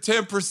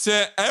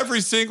 110%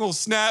 every single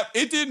snap.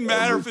 It didn't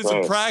matter if it's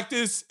a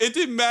practice. It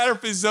didn't matter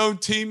if his own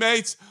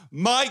teammates.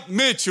 Mike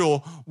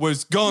Mitchell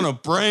was going to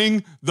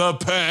bring the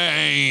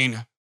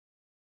pain.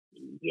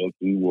 Yes,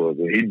 he was.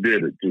 And he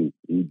did it, too.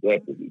 He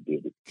definitely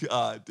did it.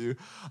 God, dude.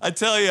 I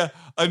tell you,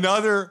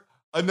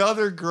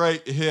 another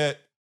great hit.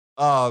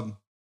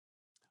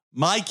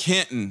 Mike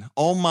Hinton,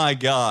 oh, my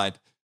God.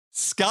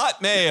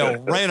 Scott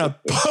Mayo ran a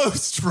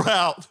post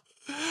route.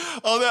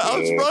 I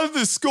was running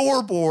the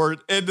scoreboard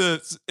in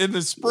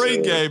the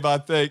spring game, I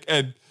think,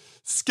 and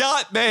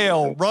Scott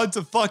Mayo runs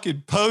a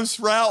fucking post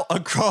route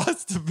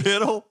across the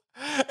middle.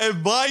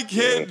 And Mike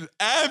Hinton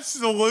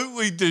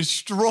absolutely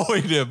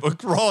destroyed him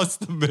across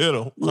the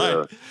middle.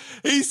 Like,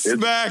 he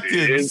smacked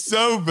him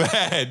so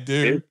bad,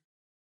 dude.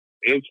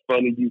 It's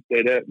funny you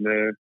say that,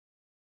 man.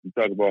 You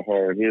talk about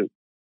hard hits.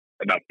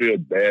 And I feel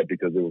bad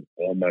because it was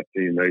all my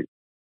teammates.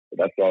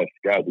 But I saw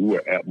Scott. We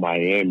were at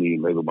Miami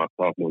later my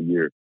sophomore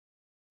year.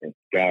 And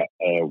Scott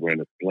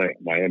ran a slant.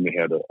 Miami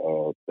had a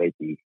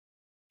safety.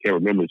 Can't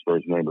remember his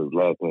first name, but his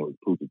last name was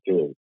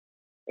Pucatelli.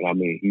 And I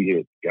mean, he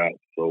hit Scott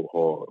so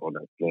hard on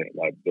that slant,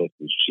 like bust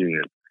his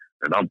shin.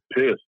 And I'm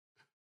pissed.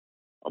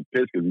 I'm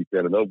pissed because he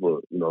set it over,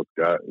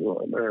 Scott.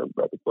 Man,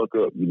 about to fuck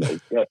up.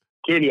 Scott,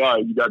 Kenny, all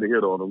right, you got to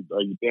hit on him.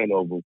 You stand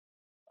over him.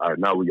 All right,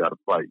 now we got to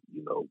fight,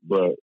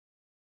 But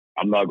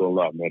I'm not going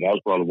to lie, man. That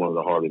was probably one of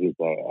the hardest hits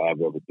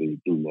I've ever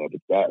seen, too, man.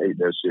 But Scott ate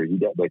that shit. He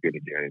got back in the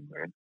game,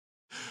 man.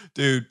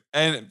 Dude,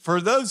 and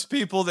for those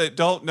people that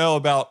don't know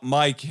about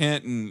Mike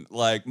Hinton,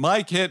 like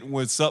Mike Hinton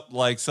was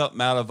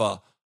something out of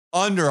a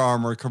Under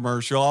Armour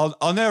commercial.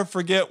 I'll never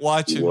forget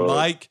watching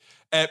Mike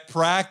at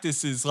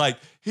practices. Like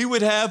he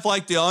would have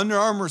like the Under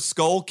Armour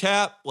skull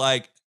cap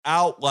like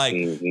out like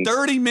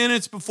 30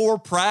 minutes before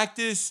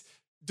practice.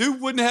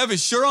 Dude wouldn't have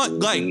his shirt on,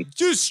 like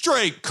just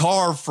straight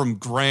carved from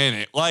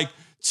granite. Like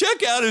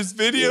check out his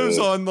videos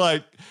on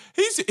like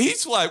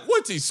he's like,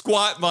 what's he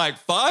squatting like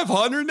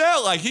 500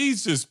 now? Like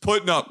he's just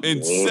putting up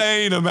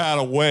insane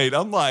amount of weight.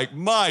 I'm like,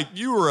 Mike,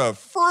 you were a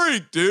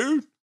freak,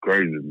 dude.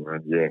 Crazy,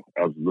 man. Yeah,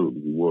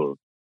 absolutely, he was.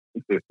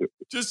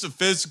 Just a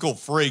physical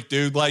freak,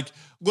 dude. Like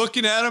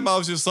looking at him, I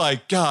was just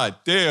like, God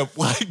damn!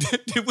 Like,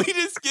 did we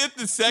just get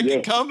the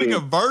second coming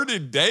of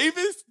Vernon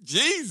Davis?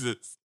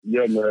 Jesus.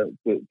 Yeah, man.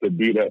 To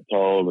be that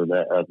tall and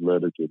that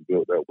athletic and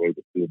built that way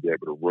to still be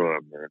able to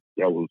run, man.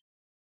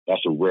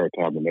 That's a rare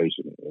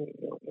combination.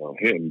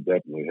 Hinton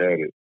definitely had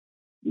it.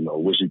 You know,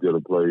 wish he could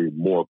have played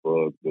more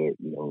for us, but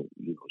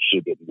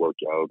shit didn't work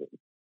out.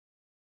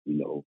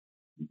 And,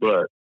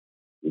 but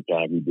the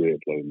time he did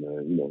play,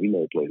 man, he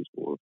never plays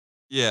for us.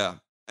 Yeah,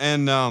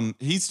 and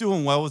he's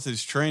doing well with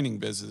his training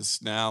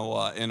business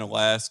now in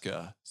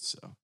Alaska. So.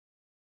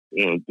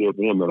 Yeah, good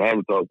for him, and I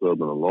haven't talked to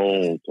him in a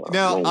long time.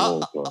 Now,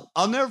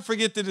 I'll never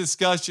forget the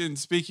discussion.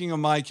 Speaking of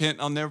Mike Hinton,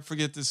 I'll never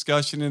forget the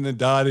discussion in the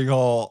dining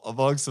hall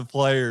amongst the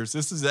players.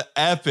 This is an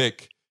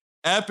epic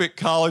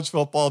college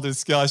football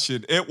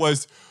discussion. It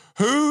was,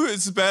 who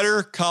is the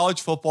better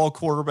college football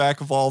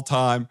quarterback of all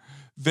time?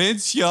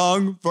 Vince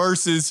Young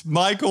versus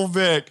Michael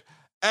Vick.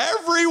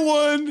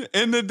 Everyone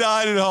in the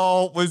dining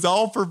hall was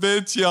all for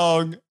Vince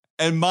Young,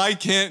 and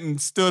Mike Hinton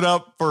stood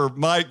up for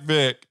Mike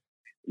Vick.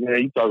 Yeah,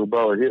 you talk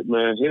about a hit,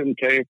 man. Hinton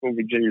came from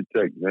Virginia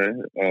Tech,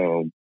 man.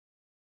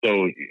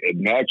 So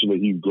naturally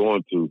he's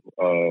going to.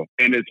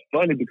 And it's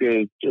funny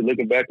because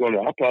looking back on it,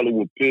 I probably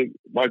would pick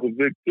Michael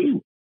Vick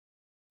too.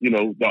 The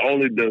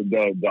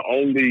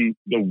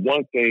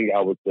one thing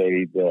I would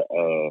say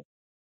that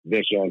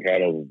Vince Young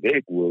had over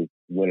Vick was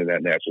winning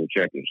that national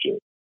championship.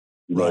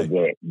 Right.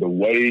 But the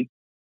way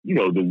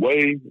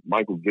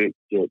Michael Vick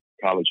took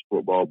college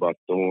football by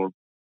storm,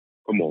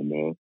 come on,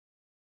 man.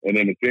 And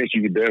in a sense,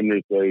 you could damn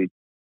near say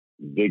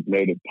Vick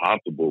made it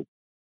possible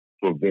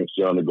for Vince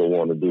Young to go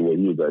on to do what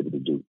he was able to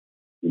do.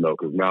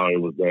 Because now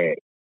it was that,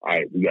 all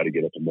right, we got to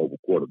get us a mobile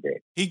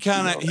quarterback. He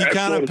kind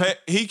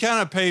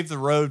of paved the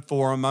road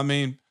for him. I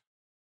mean,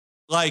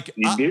 like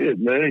he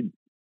did, man.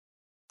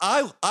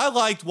 I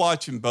liked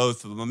watching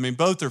both of them. I mean,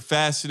 both are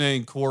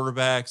fascinating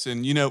quarterbacks,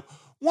 and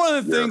one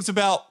of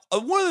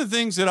the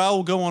things that I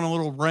will go on a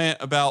little rant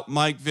about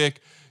Mike Vick.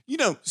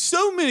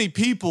 So many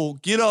people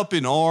get up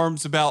in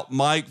arms about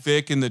Mike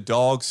Vick and the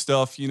dog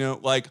stuff.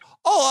 Like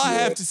all I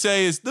have to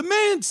say is the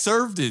man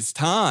served his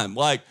time.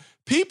 Like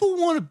people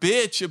want to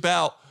bitch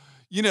about,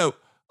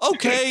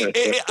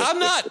 okay, I'm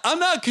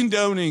not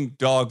condoning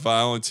dog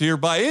violence here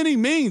by any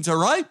means. All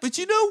right. But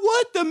you know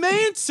what? The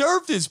man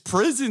served his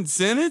prison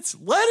sentence.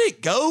 Let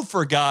it go,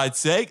 for God's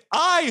sake.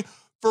 I,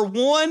 for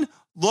one,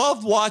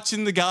 loved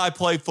watching the guy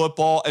play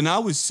football, and I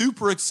was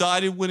super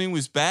excited when he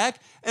was back.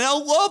 And I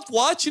loved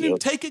watching him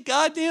take a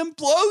goddamn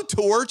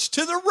blowtorch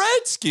to the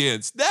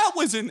Redskins. That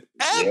was an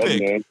epic.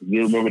 Yeah, man.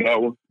 You remember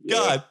that one?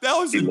 God, that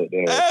was an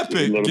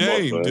epic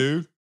game,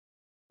 dude.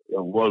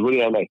 Well, we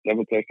had like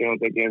 7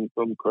 touchdowns that game,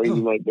 something crazy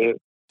like that.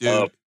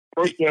 Dude.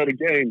 First play of the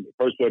game,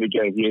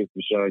 here's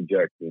Deshaun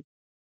Jackson.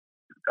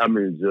 I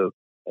mean, just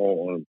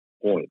on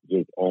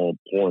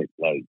point,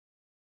 like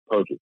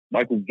perfect.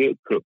 Michael Vick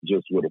could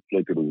just with a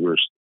flick of the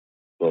wrist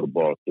throw the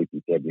ball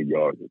 60, 70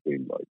 yards, it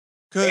seemed like.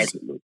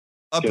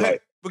 Because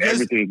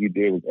everything he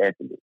did was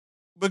accurate.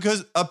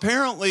 Because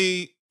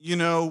apparently,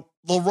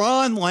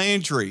 LaRon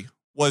Landry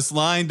was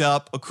lined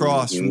up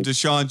across from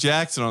Deshaun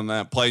Jackson on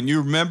that play. And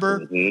you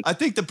remember, I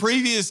think the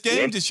previous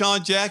game,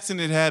 Deshaun Jackson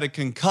had a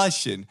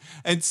concussion.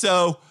 And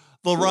so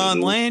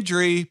LaRon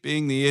Landry,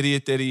 being the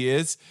idiot that he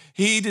is,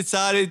 he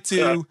decided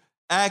to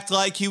act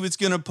like he was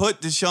going to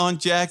put Deshaun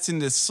Jackson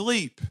to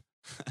sleep.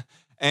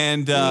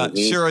 And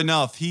sure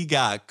enough, he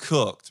got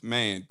cooked.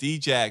 Man,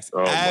 D-Jax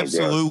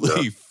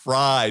absolutely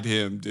fried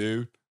him,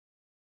 dude.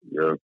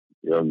 Yeah,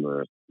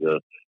 man. Yeah.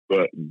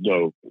 But,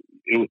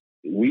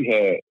 we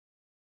had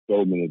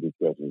so many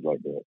discussions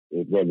like that.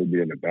 Whether it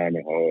be in the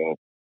dining hall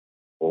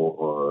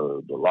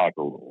or the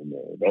locker room,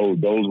 man.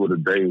 Those were the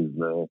days,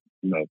 man.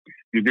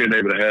 You being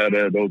able to have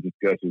those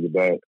discussions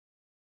about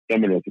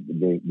some of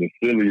the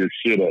silliest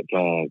shit at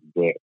times,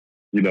 but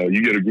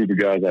you get a group of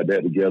guys like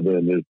that together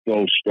and they're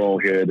so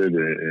strong-headed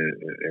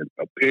and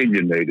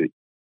opinionated,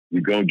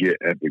 you're going to get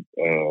epic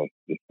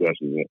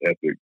discussions and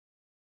epic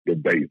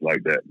debates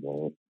like that,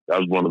 man. That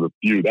was one of the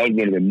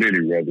many,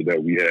 rather,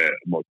 that we had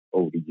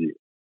over the years.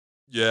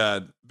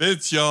 Yeah,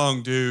 Vince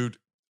Young, dude.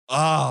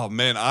 Oh,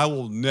 man, I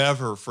will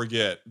never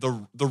forget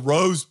the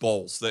Rose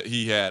Bowls that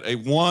he had.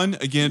 One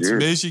against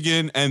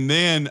Michigan and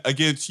then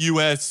against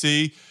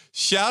USC.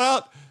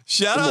 Shout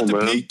out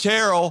to Pete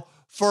Carroll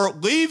for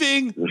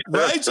leaving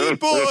Reggie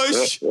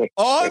Bush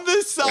on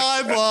the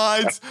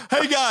sidelines.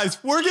 Hey, guys,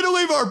 we're going to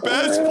leave our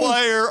best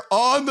player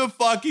on the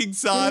fucking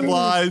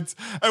sidelines,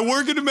 and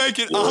we're going to make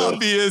it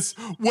obvious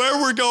where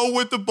we're going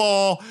with the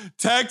ball.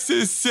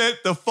 Texas sent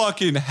the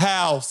fucking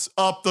house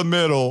up the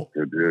middle.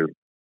 It did.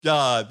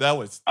 God, that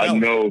was. I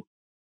know.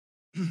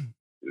 It'd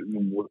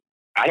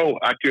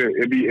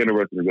be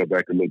interesting to go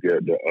back and look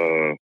at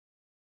the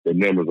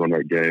numbers on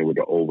that game with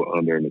the over,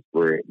 under, and the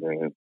spread,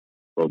 man.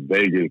 But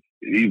Vegas,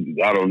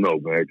 I don't know,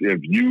 man. If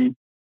you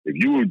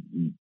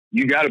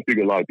got to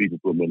figure a lot of people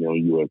put money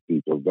on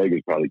USC, so Vegas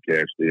probably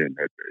cashed in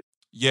that day.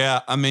 Yeah,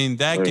 I mean,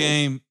 that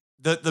game,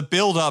 the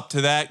build up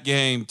to that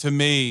game, to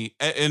me,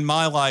 in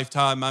my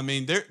lifetime, I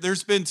mean,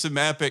 there's been some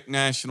epic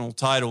national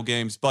title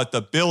games, but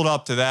the build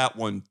up to that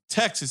one,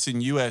 Texas and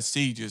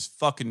USC just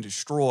fucking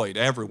destroyed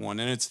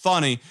everyone. And it's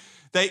funny,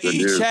 they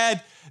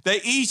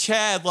each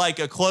had like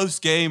a close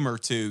game or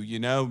two, you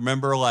know,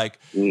 remember like,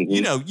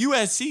 you know,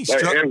 USC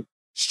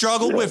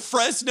struggled with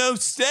Fresno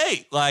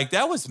State. Like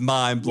that was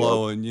mind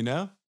blowing, you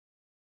know?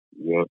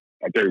 Yeah.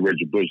 I tell you,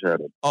 Reggie Bush had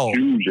a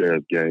huge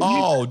ass game.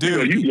 Oh,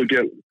 dude. You look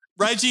at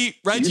Reggie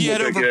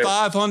had over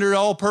 500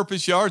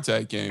 all-purpose yards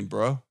that game,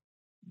 bro.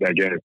 That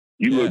game.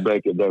 You look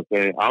back at that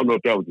thing. I don't know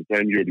if that was the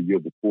same year or the year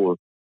before.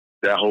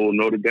 That whole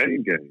Notre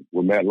Dame game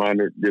where Matt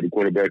Leinart did a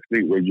quarterback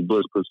sneak. Reggie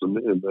Bush put some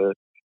in, man.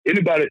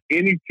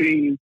 Any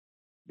team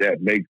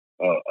that makes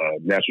a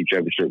national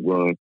championship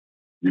run,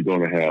 you're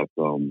gonna have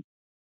some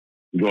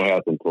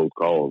close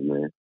calls,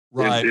 man.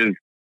 Right.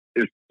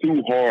 It's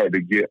too hard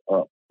to get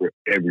up for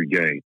every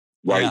game,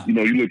 right? Yeah. You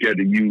know, you look at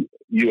the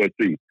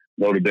USC,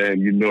 Notre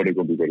Dame, you know they're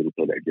gonna be ready to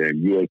play that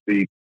game.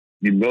 USC,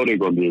 you know they're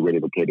gonna be ready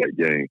to play that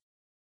game.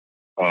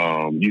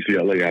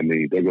 UCLA, I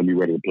mean, they're gonna be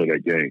ready to play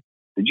that game.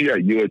 But you got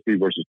USC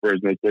versus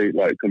Fresno State,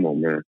 like, come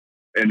on, man.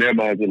 And their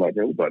minds are like,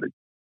 they're about to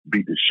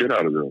beat the shit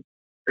out of them.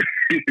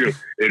 And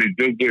it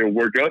just didn't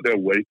work out that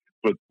way.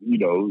 But, you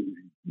know,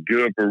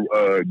 good for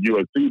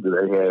USC that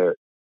they had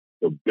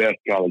the best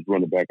college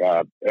running back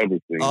I've ever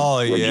seen. Oh,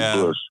 Reggie yeah.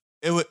 Bush.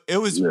 It was.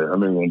 Yeah, I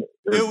mean,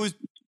 it was.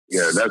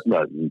 Yeah, that's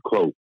not even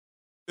close.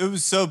 It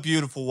was so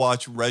beautiful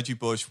watching Reggie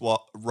Bush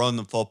run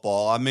the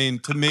football. I mean,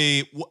 to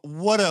me,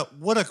 what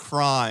a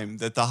crime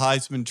that the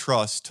Heisman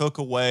Trust took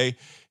away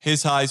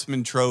his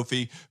Heisman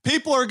Trophy.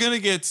 People are going to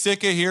get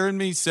sick of hearing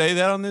me say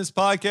that on this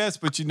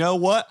podcast, but you know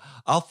what?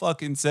 I'll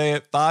fucking say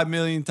it 5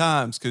 million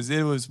times because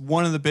it was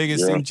one of the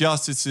biggest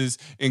injustices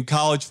in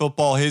college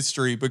football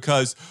history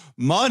because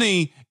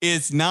money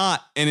is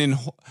not an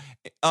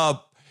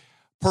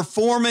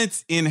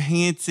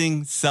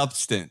performance-enhancing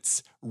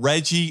substance.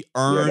 Reggie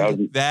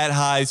earned that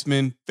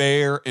Heisman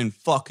fair and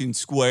fucking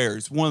square.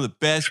 He's one of the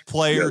best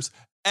players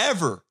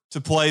ever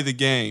to play the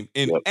game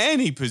in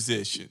any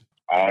position.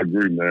 I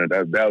agree, man.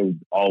 That was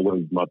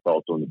always my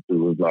thoughts on it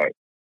too.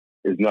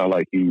 It's not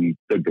like he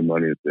took the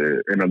money and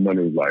said, and the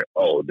money was like,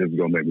 oh, this is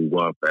gonna make me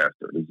run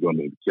faster. This is gonna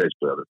make me catch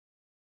better.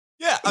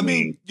 Yeah, I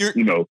mean,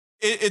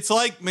 it's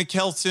like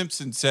Mikkel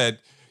Simpson said.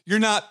 You're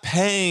not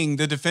paying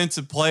the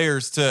defensive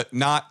players to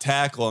not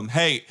tackle him.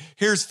 Hey,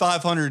 here's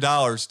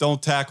 $500.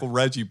 Don't tackle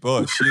Reggie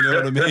Bush. You know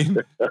what I mean?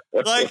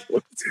 Like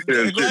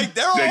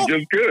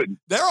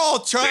they're all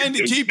trying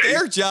to keep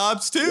their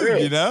jobs too.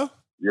 You know?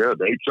 Yeah,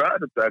 they tried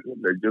to tackle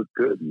him. They just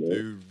couldn't. Man.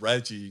 Dude,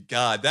 Reggie,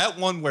 God, that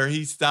one where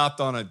he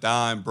stopped on a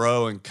dime,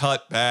 bro, and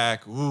cut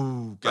back.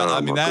 Ooh, God, I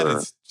mean that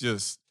is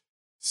just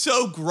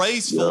so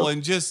graceful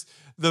and just.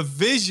 The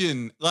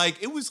vision,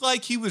 like, it was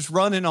like he was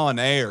running on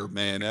air,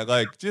 man.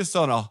 Like, just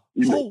on a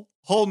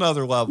whole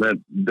nother level.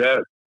 Man,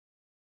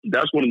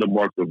 that's one of the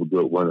marks of a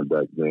good running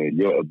back, man.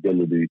 Your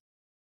ability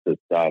to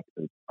stop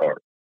and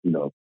start. You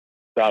know,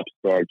 stop,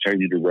 start,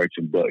 change your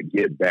direction, but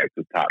get back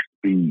to top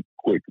speed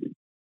quickly.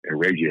 And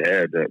Reggie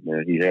had that,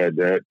 man. He had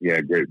that. He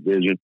had great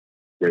vision,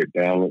 great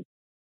balance.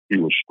 He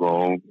was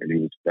strong, and he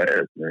was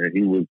fast, man.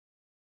 He was,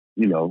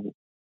 you know,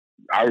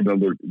 I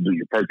remember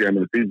the first game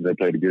of the season they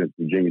played against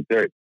Virginia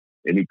Tech.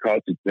 And he caught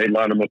it. They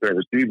lined him up at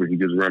receiver. He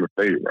just ran a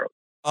fade route.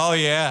 Oh,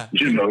 yeah.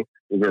 You know,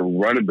 it was a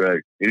running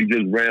back. And he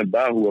just ran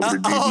by whoever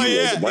the DB was.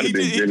 It might have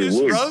been Jenny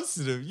just Woods.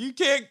 roasted him. You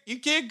can't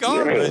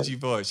guard Reggie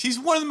Bush. He's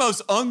one of the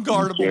most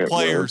unguardable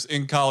players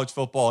in college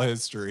football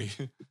history.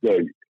 So,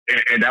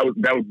 and that was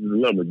the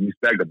dilemma. You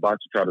stack the box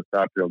to try to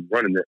stop him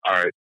running it.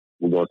 All right,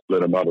 we're going to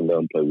split him out and let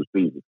him play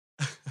receiver.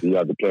 You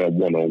have to play him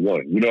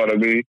one-on-one. You know what I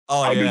mean?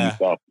 Oh, How yeah. did you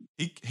stop him?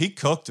 He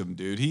cooked him,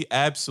 dude. He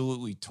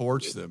absolutely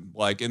torched them.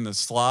 Like, in the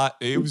slot,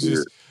 it was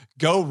just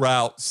go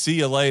route, see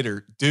you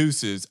later,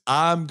 deuces.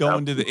 I'm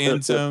going to the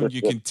end zone.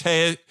 You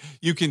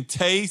can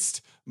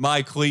taste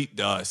my cleat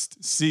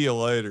dust. See you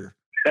later.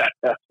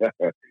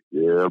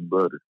 Yeah,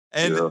 buddy.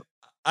 And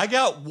I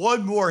got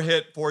one more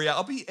hit for you.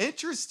 I'll be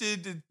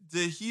interested to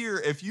hear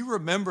if you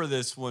remember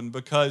this one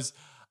because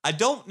I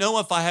don't know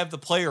if I have the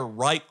player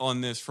right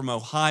on this from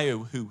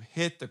Ohio who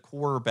hit the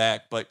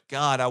quarterback, but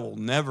God, I will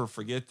never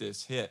forget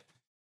this hit.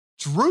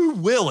 Drew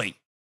Willie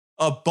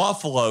of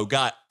Buffalo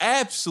got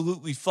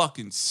absolutely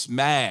fucking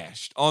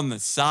smashed on the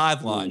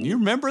sideline. You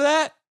remember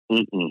that?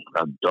 I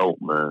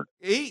don't, man.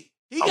 He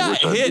got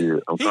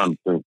hit. I'm trying to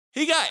think.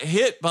 He got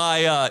hit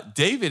by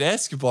David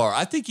Escobar.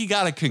 I think he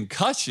got a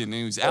concussion and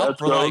he was out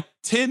for like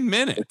 10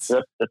 minutes.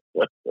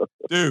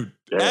 Dude,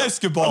 yeah.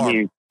 Escobar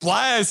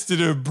blasted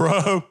him,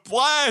 bro.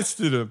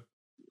 Blasted him.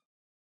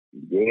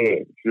 Yeah,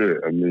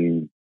 sure. I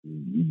mean,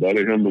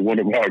 better him than one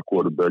of our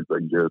quarterbacks,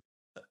 I guess.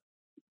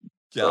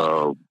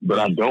 But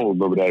I don't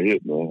remember that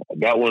hit, man.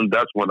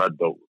 That's one I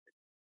don't.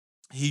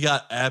 He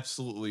got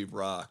absolutely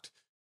rocked.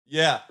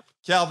 Yeah.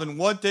 Kalvin,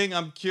 one thing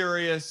I'm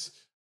curious,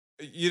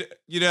 you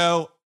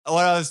know,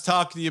 what I was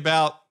talking to you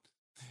about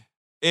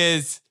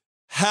is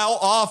how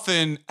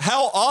often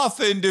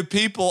do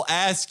people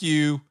ask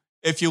you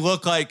if you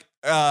look like,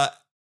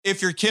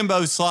 if you're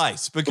Kimbo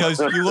Slice, because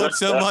you look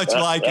so much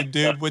like him,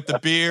 dude, with the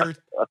beard,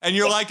 and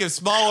you're like a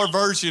smaller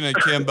version of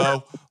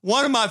Kimbo.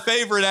 One of my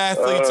favorite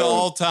athletes of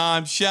all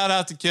time. Shout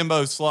out to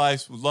Kimbo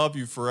Slice. We love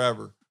you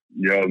forever.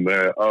 Yeah,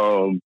 man.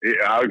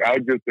 I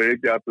just say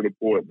it got to the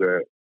point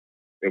that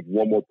if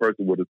one more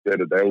person would have said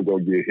that they were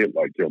going to get hit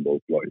like Kimbo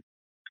Slice,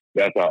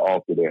 that's how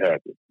often it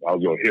happened. I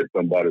was going to hit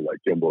somebody like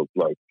Kimbo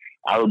Slice.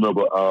 I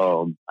remember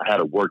I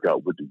had a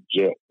workout with the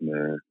Jets,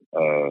 man.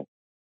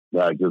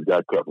 I just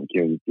got cut from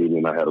Kansas City,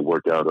 and I had a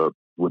workout up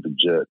with the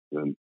Jets.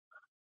 And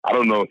I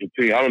don't know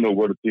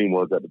where the team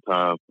was at the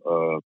time,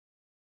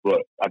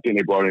 but I think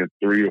they brought in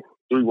three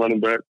running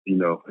backs, you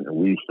know, and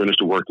we finished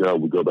the workout.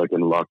 We go back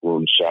in the locker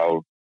room, shower.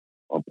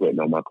 I'm putting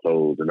on my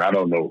clothes, and I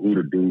don't know who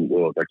the dude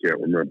was. I can't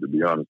remember, to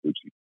be honest with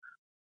you.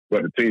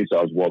 But the team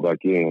starts walk back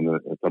in,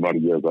 and somebody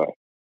yells out,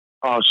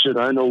 "Oh shit!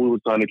 I didn't know we were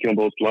signing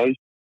Kimbo Slice."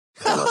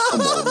 I'm like,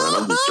 "Come on,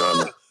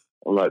 man!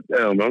 I'm like,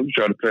 damn, man, I'm just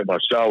trying to take my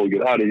shower,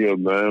 get out of here,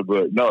 man."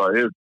 But no,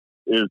 it's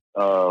in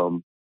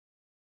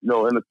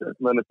a sense,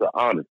 man, it's an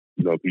honor,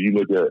 you know, because you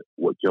look at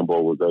what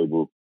Kimbo was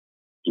able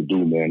to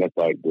do, man. That's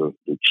like the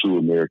true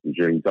American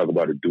dream. You talk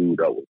about a dude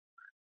that was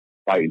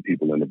fighting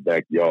people in the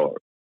backyard.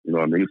 You know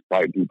what I mean? He's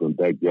fighting people in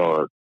the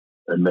backyard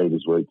and made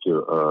his way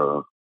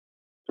to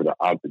the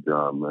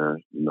octagon,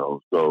 man. You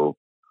know, so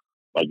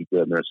like you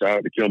said, man, shout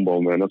out to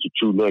Kimbo, man. That's a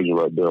true legend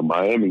right there.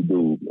 Miami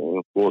dude,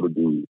 man. Florida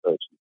dude,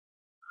 actually.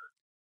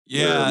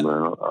 Yeah,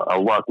 man.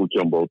 I rock with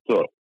Kimbo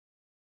tough.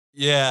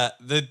 Yeah,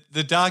 there's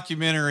a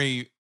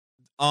documentary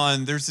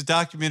on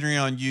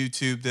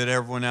YouTube that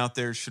everyone out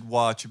there should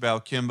watch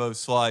about Kimbo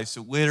Slice.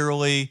 It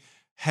literally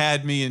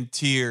had me in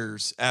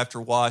tears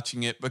after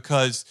watching it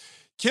because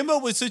Kimbo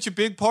was such a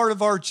big part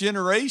of our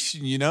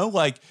generation, you know,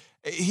 like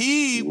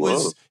he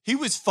was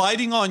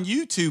fighting on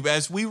YouTube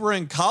as we were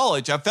in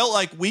college. I felt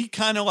like we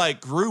kind of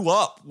like grew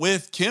up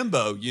with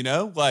Kimbo, you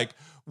know, like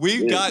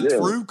we got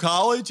through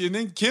college and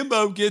then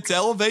Kimbo gets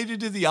elevated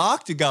to the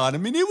octagon. I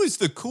mean, it was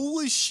the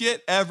coolest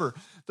shit ever.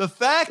 The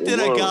fact that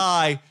a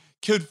guy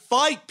could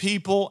fight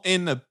people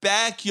in the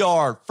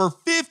backyard for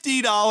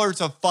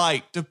 $50 a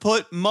fight to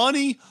put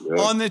money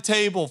on the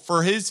table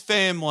for his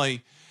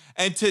family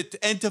and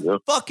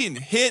to fucking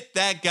hit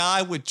that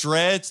guy with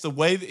dreads the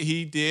way that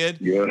he did.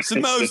 It's the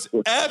most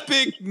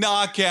epic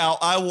knockout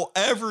I will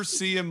ever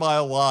see in my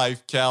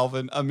life,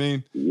 Kalvin. I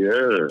mean,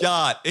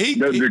 God, he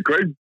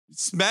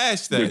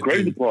smashed that. The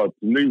crazy part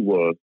to me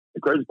was,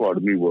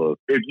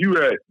 if you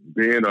had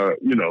been, or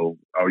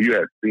you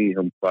had seen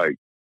him fight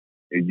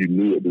and you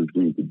knew what this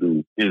dude could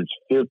do, it's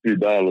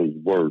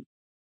 $50 worth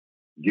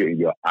getting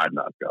your eye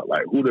knocked out.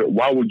 Like,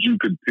 why would you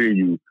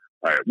continue?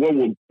 Like, what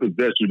would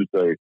possess you to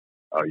say,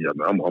 "Oh yeah,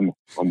 man, I'm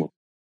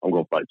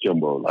gonna fight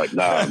Kimbo"? Like,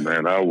 nah,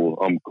 man,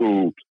 I'm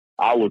cool.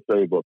 I would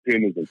save up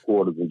pennies and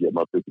quarters and get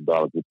my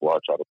 $50 before I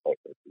try to fight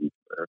that dude,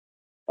 man.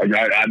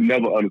 Like, I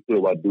never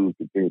understood why dudes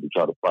continue to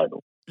try to fight him.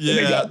 Yeah,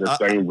 and they got the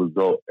same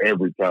result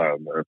every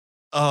time, man.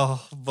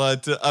 Oh,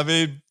 but I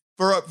mean,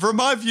 for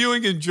my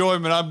viewing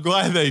enjoyment, I'm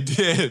glad they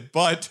did.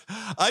 But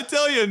I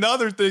tell you,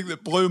 another thing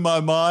that blew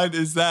my mind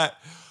is that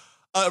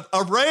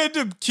a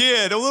random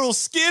kid, a little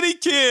skinny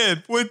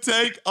kid, would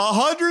take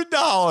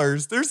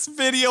 $100. There's a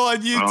video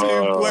on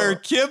YouTube where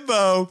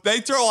Kimbo,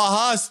 they throw a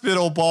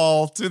hospital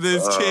ball to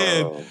this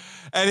kid,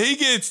 and he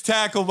gets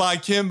tackled by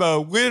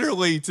Kimbo.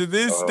 Literally, to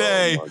this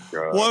day,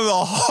 one of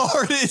the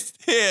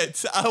hardest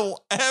hits I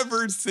will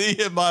ever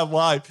see in my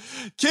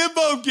life.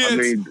 Kimbo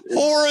gets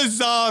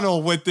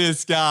horizontal with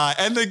this guy,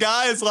 and the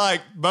guy is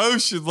like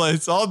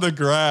motionless on the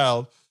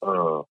ground.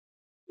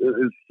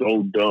 It's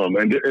so dumb.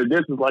 And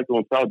this is like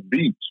on South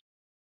Beach.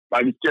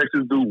 Like, you catch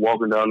this dude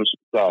walking down the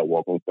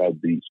sidewalk on South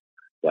Beach.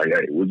 Like,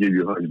 hey, we'll give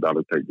you $100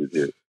 to take this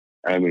hit.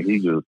 I mean, he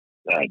just,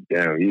 God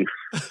damn.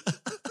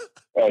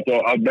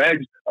 So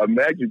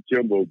imagine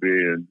Kimbo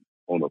being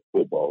on a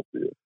football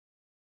field.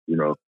 You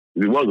know,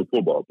 he was a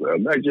football player.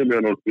 Imagine him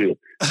being on the field.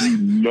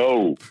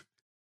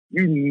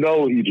 You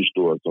know he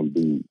destroyed some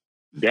dude.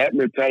 That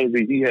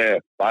mentality he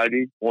had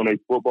fighting on a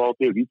football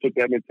field, he took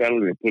that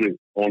mentality and put it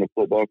on a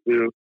football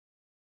field.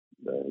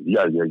 You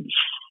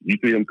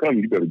see him coming,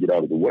 you better get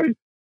out of the way.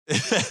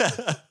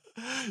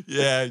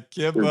 Yeah,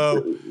 Kimbo.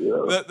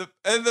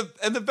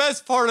 And the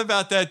best part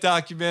about that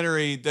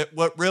documentary, that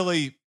what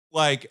really,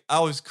 like,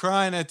 I was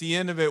crying at the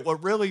end of it,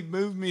 what really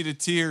moved me to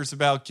tears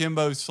about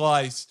Kimbo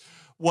Slice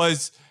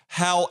was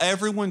how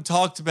everyone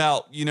talked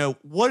about, you know,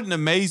 what an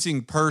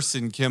amazing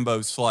person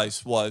Kimbo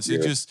Slice was.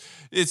 Yeah.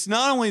 It's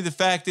not only the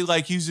fact that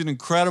like he's an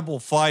incredible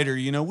fighter,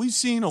 you know, we've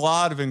seen a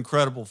lot of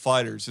incredible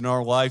fighters in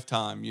our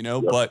lifetime, you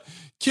know, but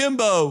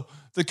Kimbo,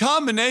 the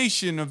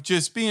combination of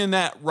just being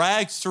that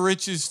rags to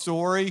riches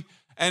story,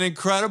 an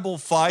incredible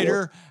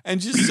fighter,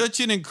 and just such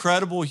an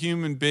incredible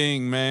human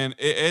being, man.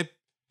 It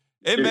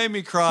made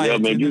me cry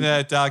at the end of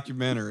that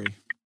documentary.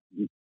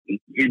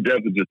 He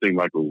definitely just seemed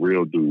like a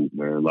real dude,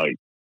 man. Like,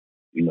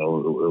 you know,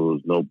 it was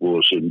no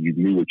bullshit. You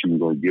knew what you were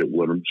going to get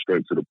with him,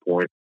 straight to the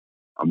point.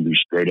 I'm going to be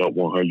straight up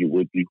 100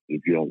 with you.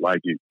 If you don't like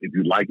it, if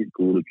you like it,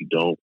 cool. If you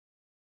don't,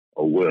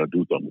 oh well,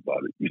 do something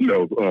about it. You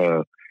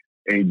know,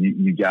 and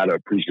you got to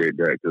appreciate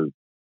that because,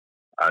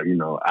 you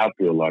know, I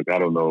feel like I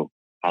don't know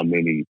how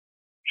many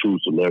true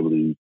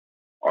celebrities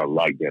are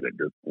like that at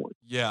this point.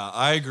 Yeah,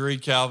 I agree,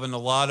 Calvin.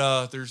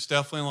 There's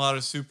definitely a lot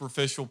of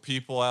superficial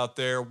people out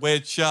there,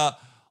 which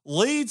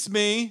leads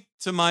me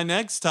to my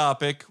next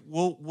topic.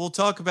 We'll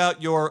talk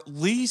about your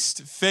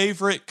least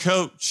favorite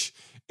coach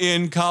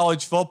in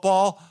college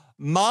football.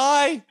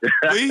 My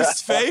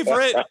least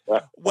favorite,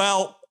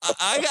 well,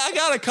 I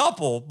got a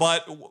couple,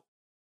 but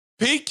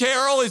Pete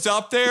Carroll is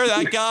up there.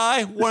 That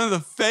guy, one of the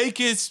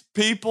fakest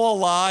people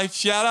alive.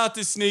 Shout out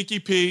to Sneaky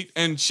Pete,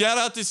 and shout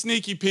out to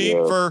Sneaky Pete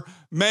for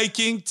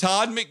making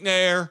Todd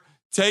McNair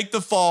take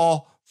the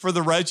fall for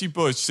the Reggie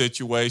Bush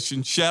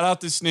situation. Shout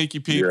out to Sneaky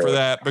Pete for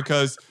that,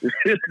 because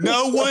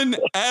no one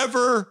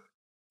ever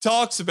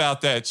talks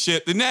about that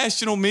shit. The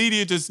national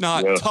media does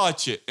not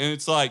touch it. And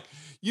it's like,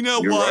 you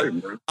know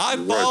what? Right, I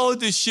followed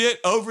this shit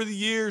over the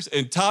years,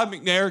 and Todd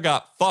McNair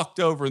got fucked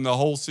over in the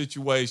whole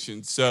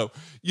situation. So,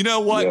 you know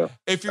what? Yeah,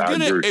 if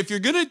you're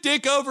gonna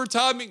dick over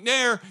Todd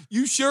McNair,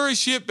 you sure as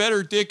shit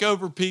better dick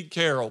over Pete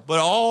Carroll. But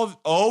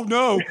oh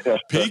no,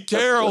 Pete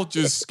Carroll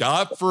just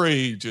scot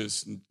free,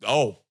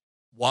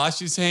 wash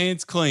his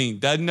hands clean.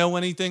 Doesn't know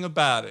anything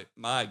about it.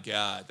 My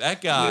God,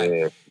 that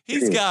guy,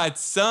 he's got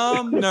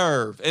some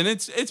nerve. And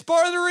it's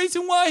part of the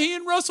reason why he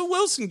and Russell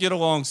Wilson get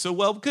along so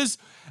well, because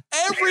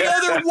every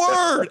other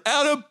word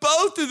out of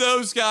both of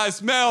those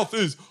guys' mouth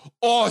is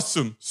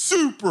awesome,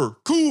 super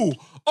cool,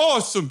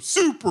 awesome,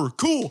 super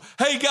cool.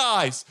 Hey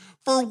guys,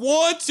 for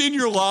once in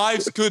your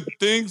lives, could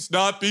things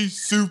not be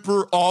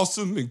super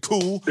awesome and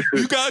cool?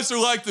 You guys are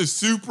like the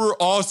super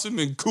awesome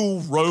and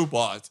cool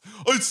robots.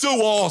 It's so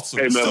awesome.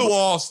 Hey, so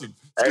awesome.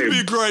 It's going to be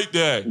a great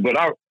day. But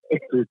I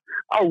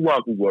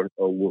rock with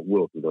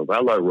Wilson, though. I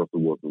like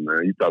Russell Wilson,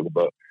 man. You talk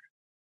about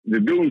the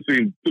dude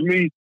seems, to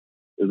me,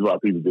 it's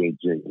about people being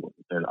genuine.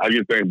 And I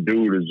just think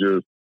dude is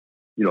just,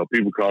 you know,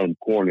 people call him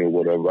corny or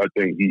whatever. I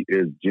think he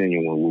is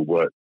genuine with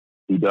what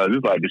he does.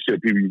 It's like the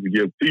shit people used to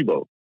give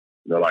Tebow.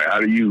 You know, like, how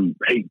do you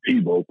hate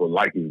Tebow for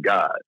liking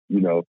God?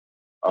 You know,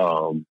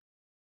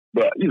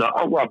 but you know,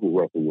 I rock with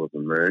Russell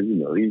Wilson, man. You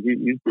know,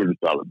 he's pretty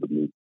solid to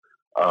me.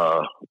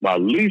 My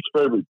least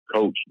favorite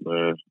coach,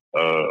 man.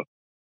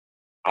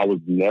 I was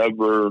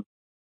never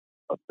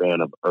a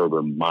fan of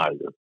Urban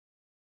Meyer.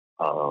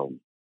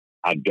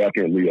 I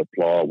definitely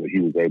applaud what he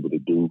was able to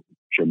do.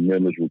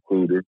 Tremendous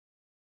recruiter,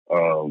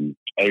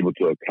 able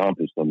to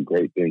accomplish some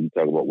great things. You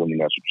talk about winning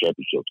national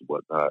championships and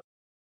whatnot.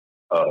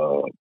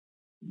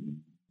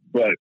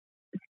 But,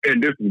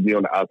 and this is me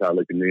on the outside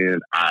looking in,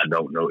 I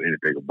don't know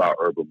anything about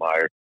Urban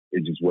Meyer.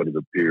 It's just what it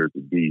appears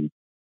to be.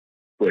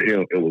 For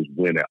him, it was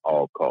win at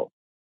all costs.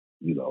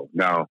 You know,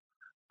 now,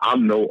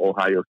 I'm no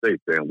Ohio State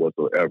fan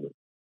whatsoever,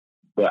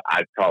 but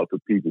I talked to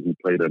people who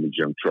played under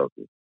Jim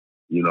Trucker,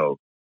 you know,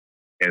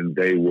 and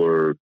they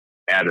were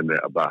adamant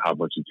about how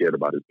much he cared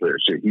about his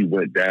players. Shit, he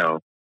went down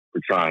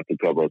for trying to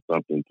cover up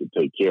something to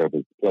take care of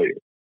his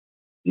players.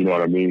 You know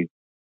what I mean?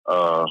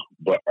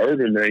 But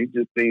Urban, man, he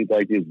just seems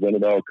like he's win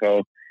at all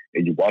costs.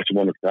 And you watch him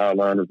on the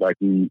sideline, it's like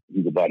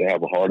he's about to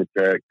have a heart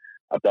attack.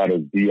 I thought it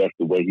was BS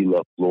the way he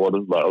left Florida.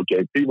 Like,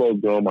 okay, Tebow's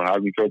gone, my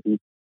Heisman Trophy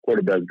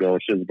quarterback's gone,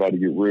 shit's about to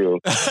get real.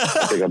 I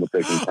think I'm going to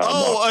take some time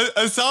off.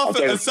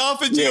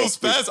 Esophageal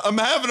spasm. I'm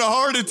having a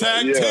heart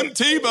attack. Yeah. Tim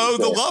Tebow,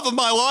 the love of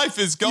my life,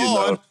 is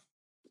gone.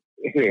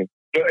 You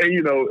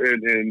know,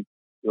 and you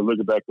know,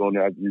 looking back on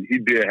that, he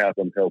did have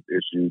some health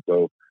issues,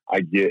 so I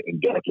get and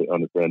definitely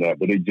understand that.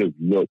 But it just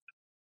looked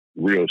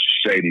real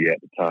shady at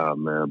the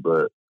time, man.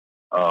 But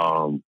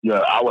yeah,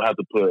 I would have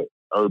to put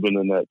Urban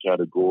in that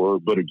category.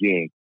 But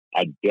again,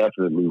 I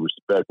definitely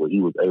respect what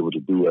he was able to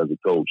do as a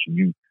coach.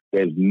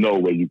 There's no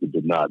way you could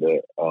deny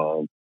that.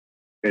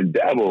 And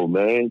Dabo,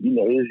 man, you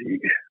know,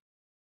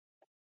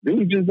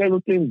 dude just never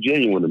seemed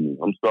genuine to me.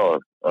 I'm sorry.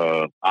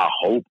 I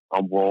hope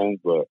I'm wrong,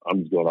 but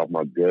I'm just going off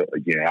my gut.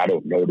 Again, I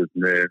don't know this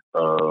man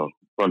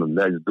from the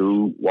next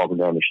dude walking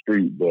down the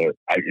street, but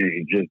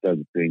it just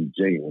doesn't seem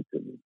genuine to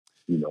me.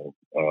 You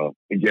know,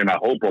 again, I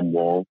hope I'm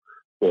wrong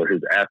for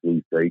his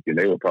athlete's sake, and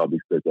they will probably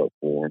stick up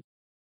for him,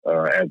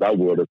 as I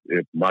would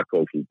if my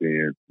coach was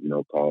being, you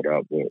know, called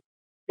out. But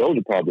those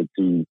are probably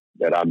two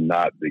that I'm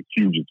not the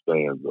hugest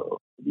fans of,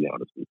 to be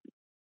honest with you.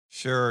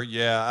 Sure,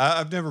 yeah.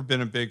 I've never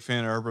been a big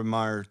fan of Urban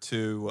Meyer,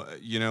 too.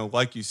 You know,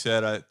 like you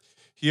said,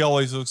 He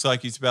always looks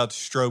like he's about to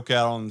stroke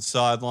out on the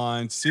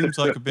sideline. Seems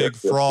like a big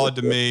fraud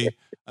to me.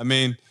 I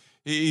mean,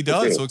 he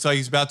does. Looks like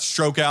he's about to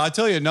stroke out. I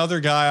tell you, another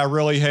guy I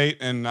really hate,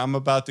 and I'm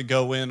about to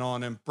go in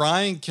on him,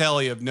 Brian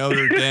Kelly of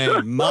Notre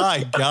Dame.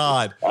 My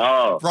God.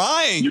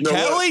 Brian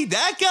Kelly,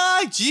 that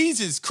guy,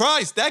 Jesus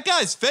Christ, that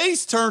guy's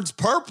face turns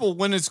purple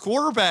when his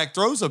quarterback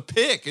throws a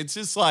pick. It's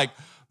just like,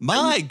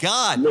 my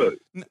God. Look,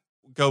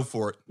 go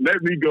for it.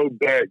 Let me go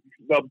back.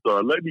 I'm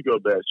sorry. Let me go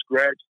back.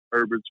 Scratch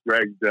Urban,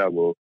 scratch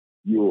Devil.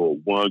 You're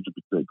 100%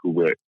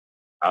 correct.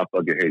 I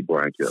fucking hate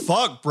Brian Kelly.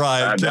 Fuck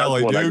Brian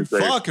Kelly, dude.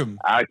 Fuck him.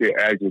 I can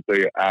actually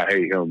say I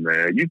hate him,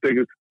 man.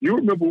 You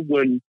remember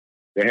when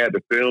they had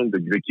the film,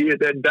 the kid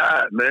that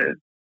died, man?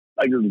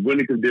 Like it was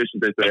winning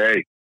conditions. They say,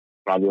 hey,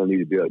 probably don't need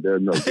to be up there.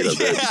 No, get up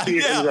there. The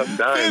kid ended up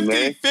dying,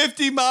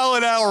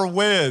 50-mile-an-hour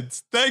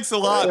winds. Thanks a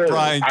lot,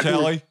 Brian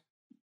Kelly.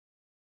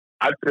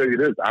 I tell you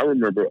this. I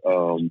remember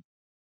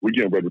we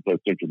getting ready to play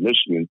Central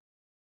Michigan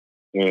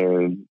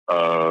and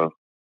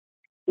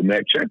the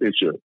MAC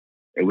championship.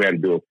 And we had to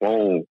do a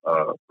phone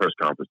press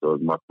conference. So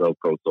it was myself,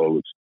 Coach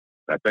Solich.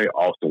 I think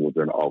Austin was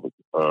in the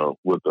office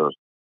with us.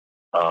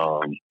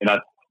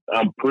 And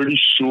I'm pretty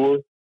sure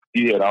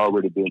he had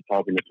already been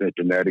talking to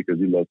Cincinnati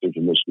because he left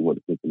Central Michigan, went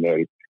to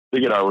Cincinnati.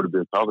 He had already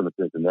been talking to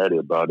Cincinnati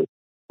about it.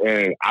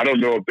 And I don't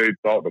know if they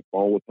thought the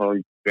phone was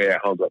hung. They had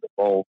hung up the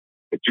phone.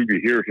 But you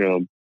could hear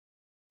him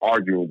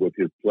arguing with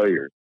his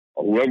players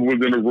or whoever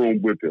was in the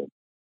room with him.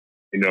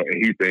 And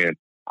he's saying,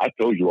 I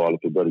told you all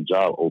if a better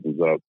job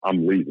opens up,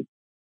 I'm leaving.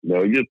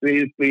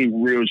 It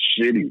seemed real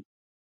shitty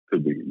to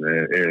me,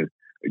 man. And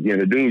again,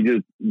 the dude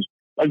just,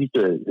 like you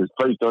said, his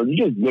face on,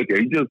 you just look at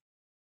it, he just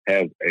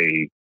has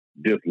a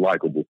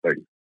dislikable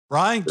face.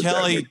 Brian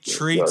Kelly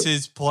treats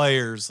his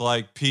players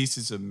like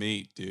pieces of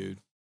meat,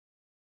 dude.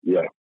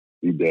 Yeah,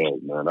 he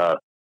does, man.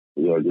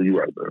 You're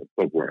right there.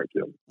 Fuck Brian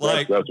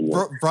Kelly.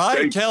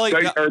 Brian Kelly.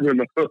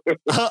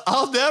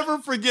 I'll never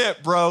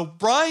forget, bro.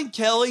 Brian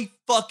Kelly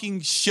fucking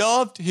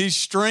shoved his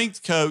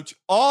strength coach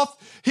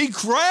off. He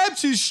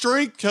grabs his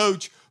strength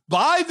coach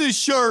by the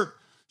shirt,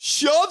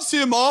 shoves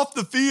him off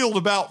the field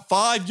about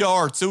 5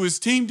 yards so his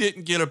team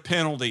didn't get a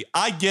penalty.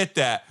 I get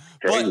that.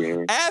 But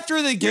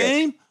after the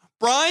game,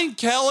 Brian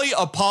Kelly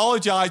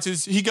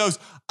apologizes. He goes,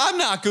 I'm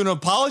not going to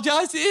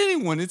apologize to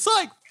anyone. It's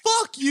like,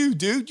 fuck you,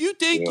 dude. You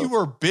think you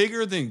are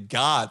bigger than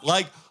God.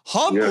 Like,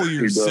 humble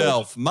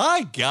yourself.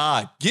 My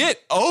God. Get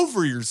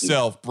over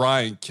yourself,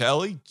 Brian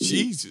Kelly.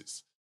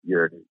 Jesus.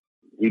 Yeah,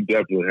 he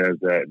definitely has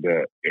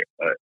that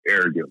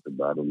arrogance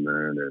about him,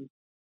 man. And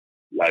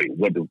like,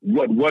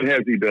 what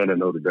has he done at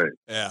Notre Dame?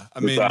 Yeah, I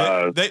mean,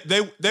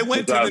 they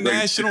went to the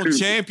national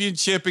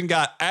championship and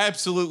got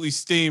absolutely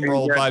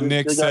steamrolled by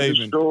Nick Saban. They got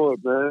destroyed,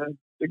 man.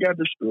 They got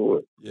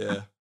destroyed.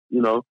 Yeah.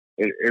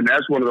 And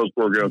that's one of those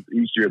programs.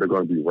 Each year they're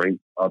going to be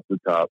ranked up the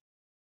top,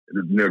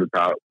 near the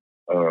top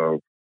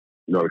of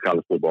the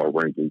college football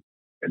rankings,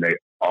 and they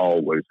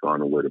always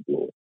find a way to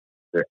blow it.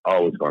 They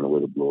always find a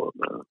way to blow it,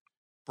 man.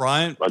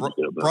 Brian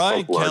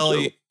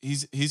Kelly,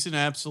 he's an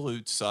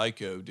absolute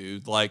psycho,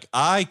 dude. Like,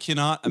 I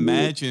cannot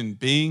imagine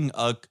being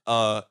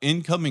a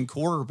incoming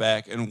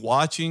quarterback and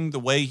watching the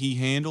way he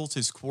handles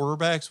his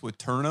quarterbacks with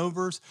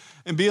turnovers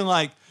and being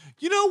like,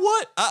 you know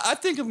what? I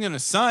think I'm going to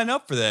sign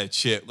up for that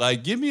shit.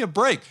 Like, give me a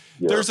break.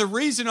 Yeah. There's a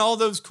reason all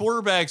those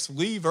quarterbacks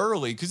leave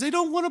early because they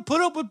don't want to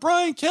put up with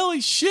Brian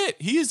Kelly's shit.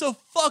 He is a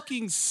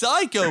fucking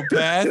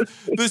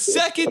psychopath. The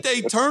second they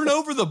turn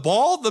over the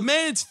ball, the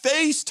man's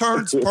face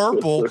turns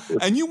purple.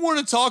 And you want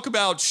to talk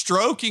about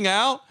stroking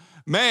out?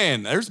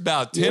 Man, there's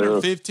about 10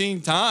 or 15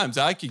 times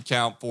I could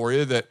count for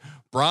you that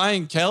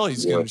Brian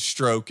Kelly's going to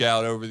stroke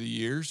out over the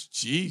years.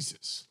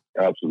 Jesus.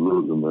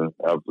 Absolutely, man.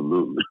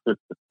 Absolutely.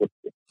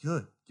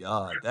 Good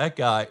God, that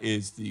guy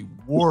is the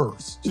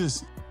worst.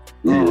 Just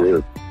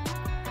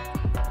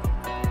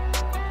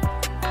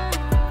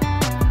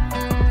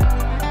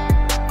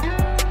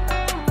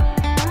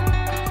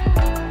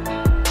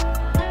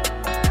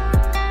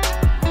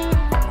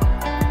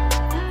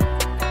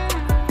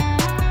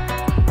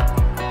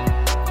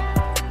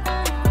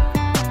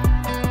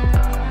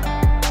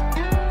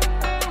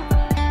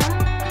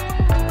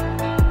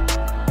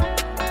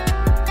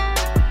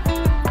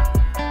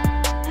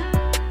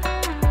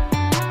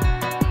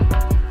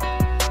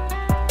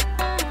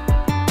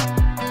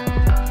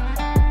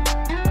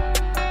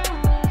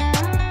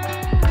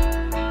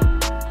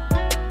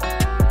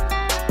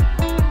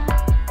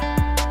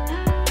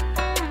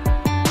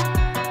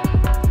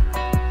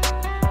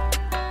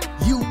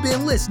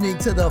listening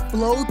to the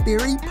Flow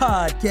Theory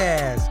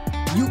Podcast.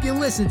 You can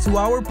listen to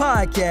our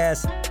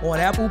podcast on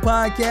Apple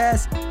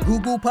Podcasts,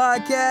 Google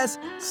Podcasts,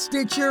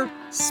 Stitcher,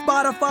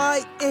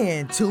 Spotify,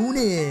 and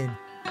TuneIn.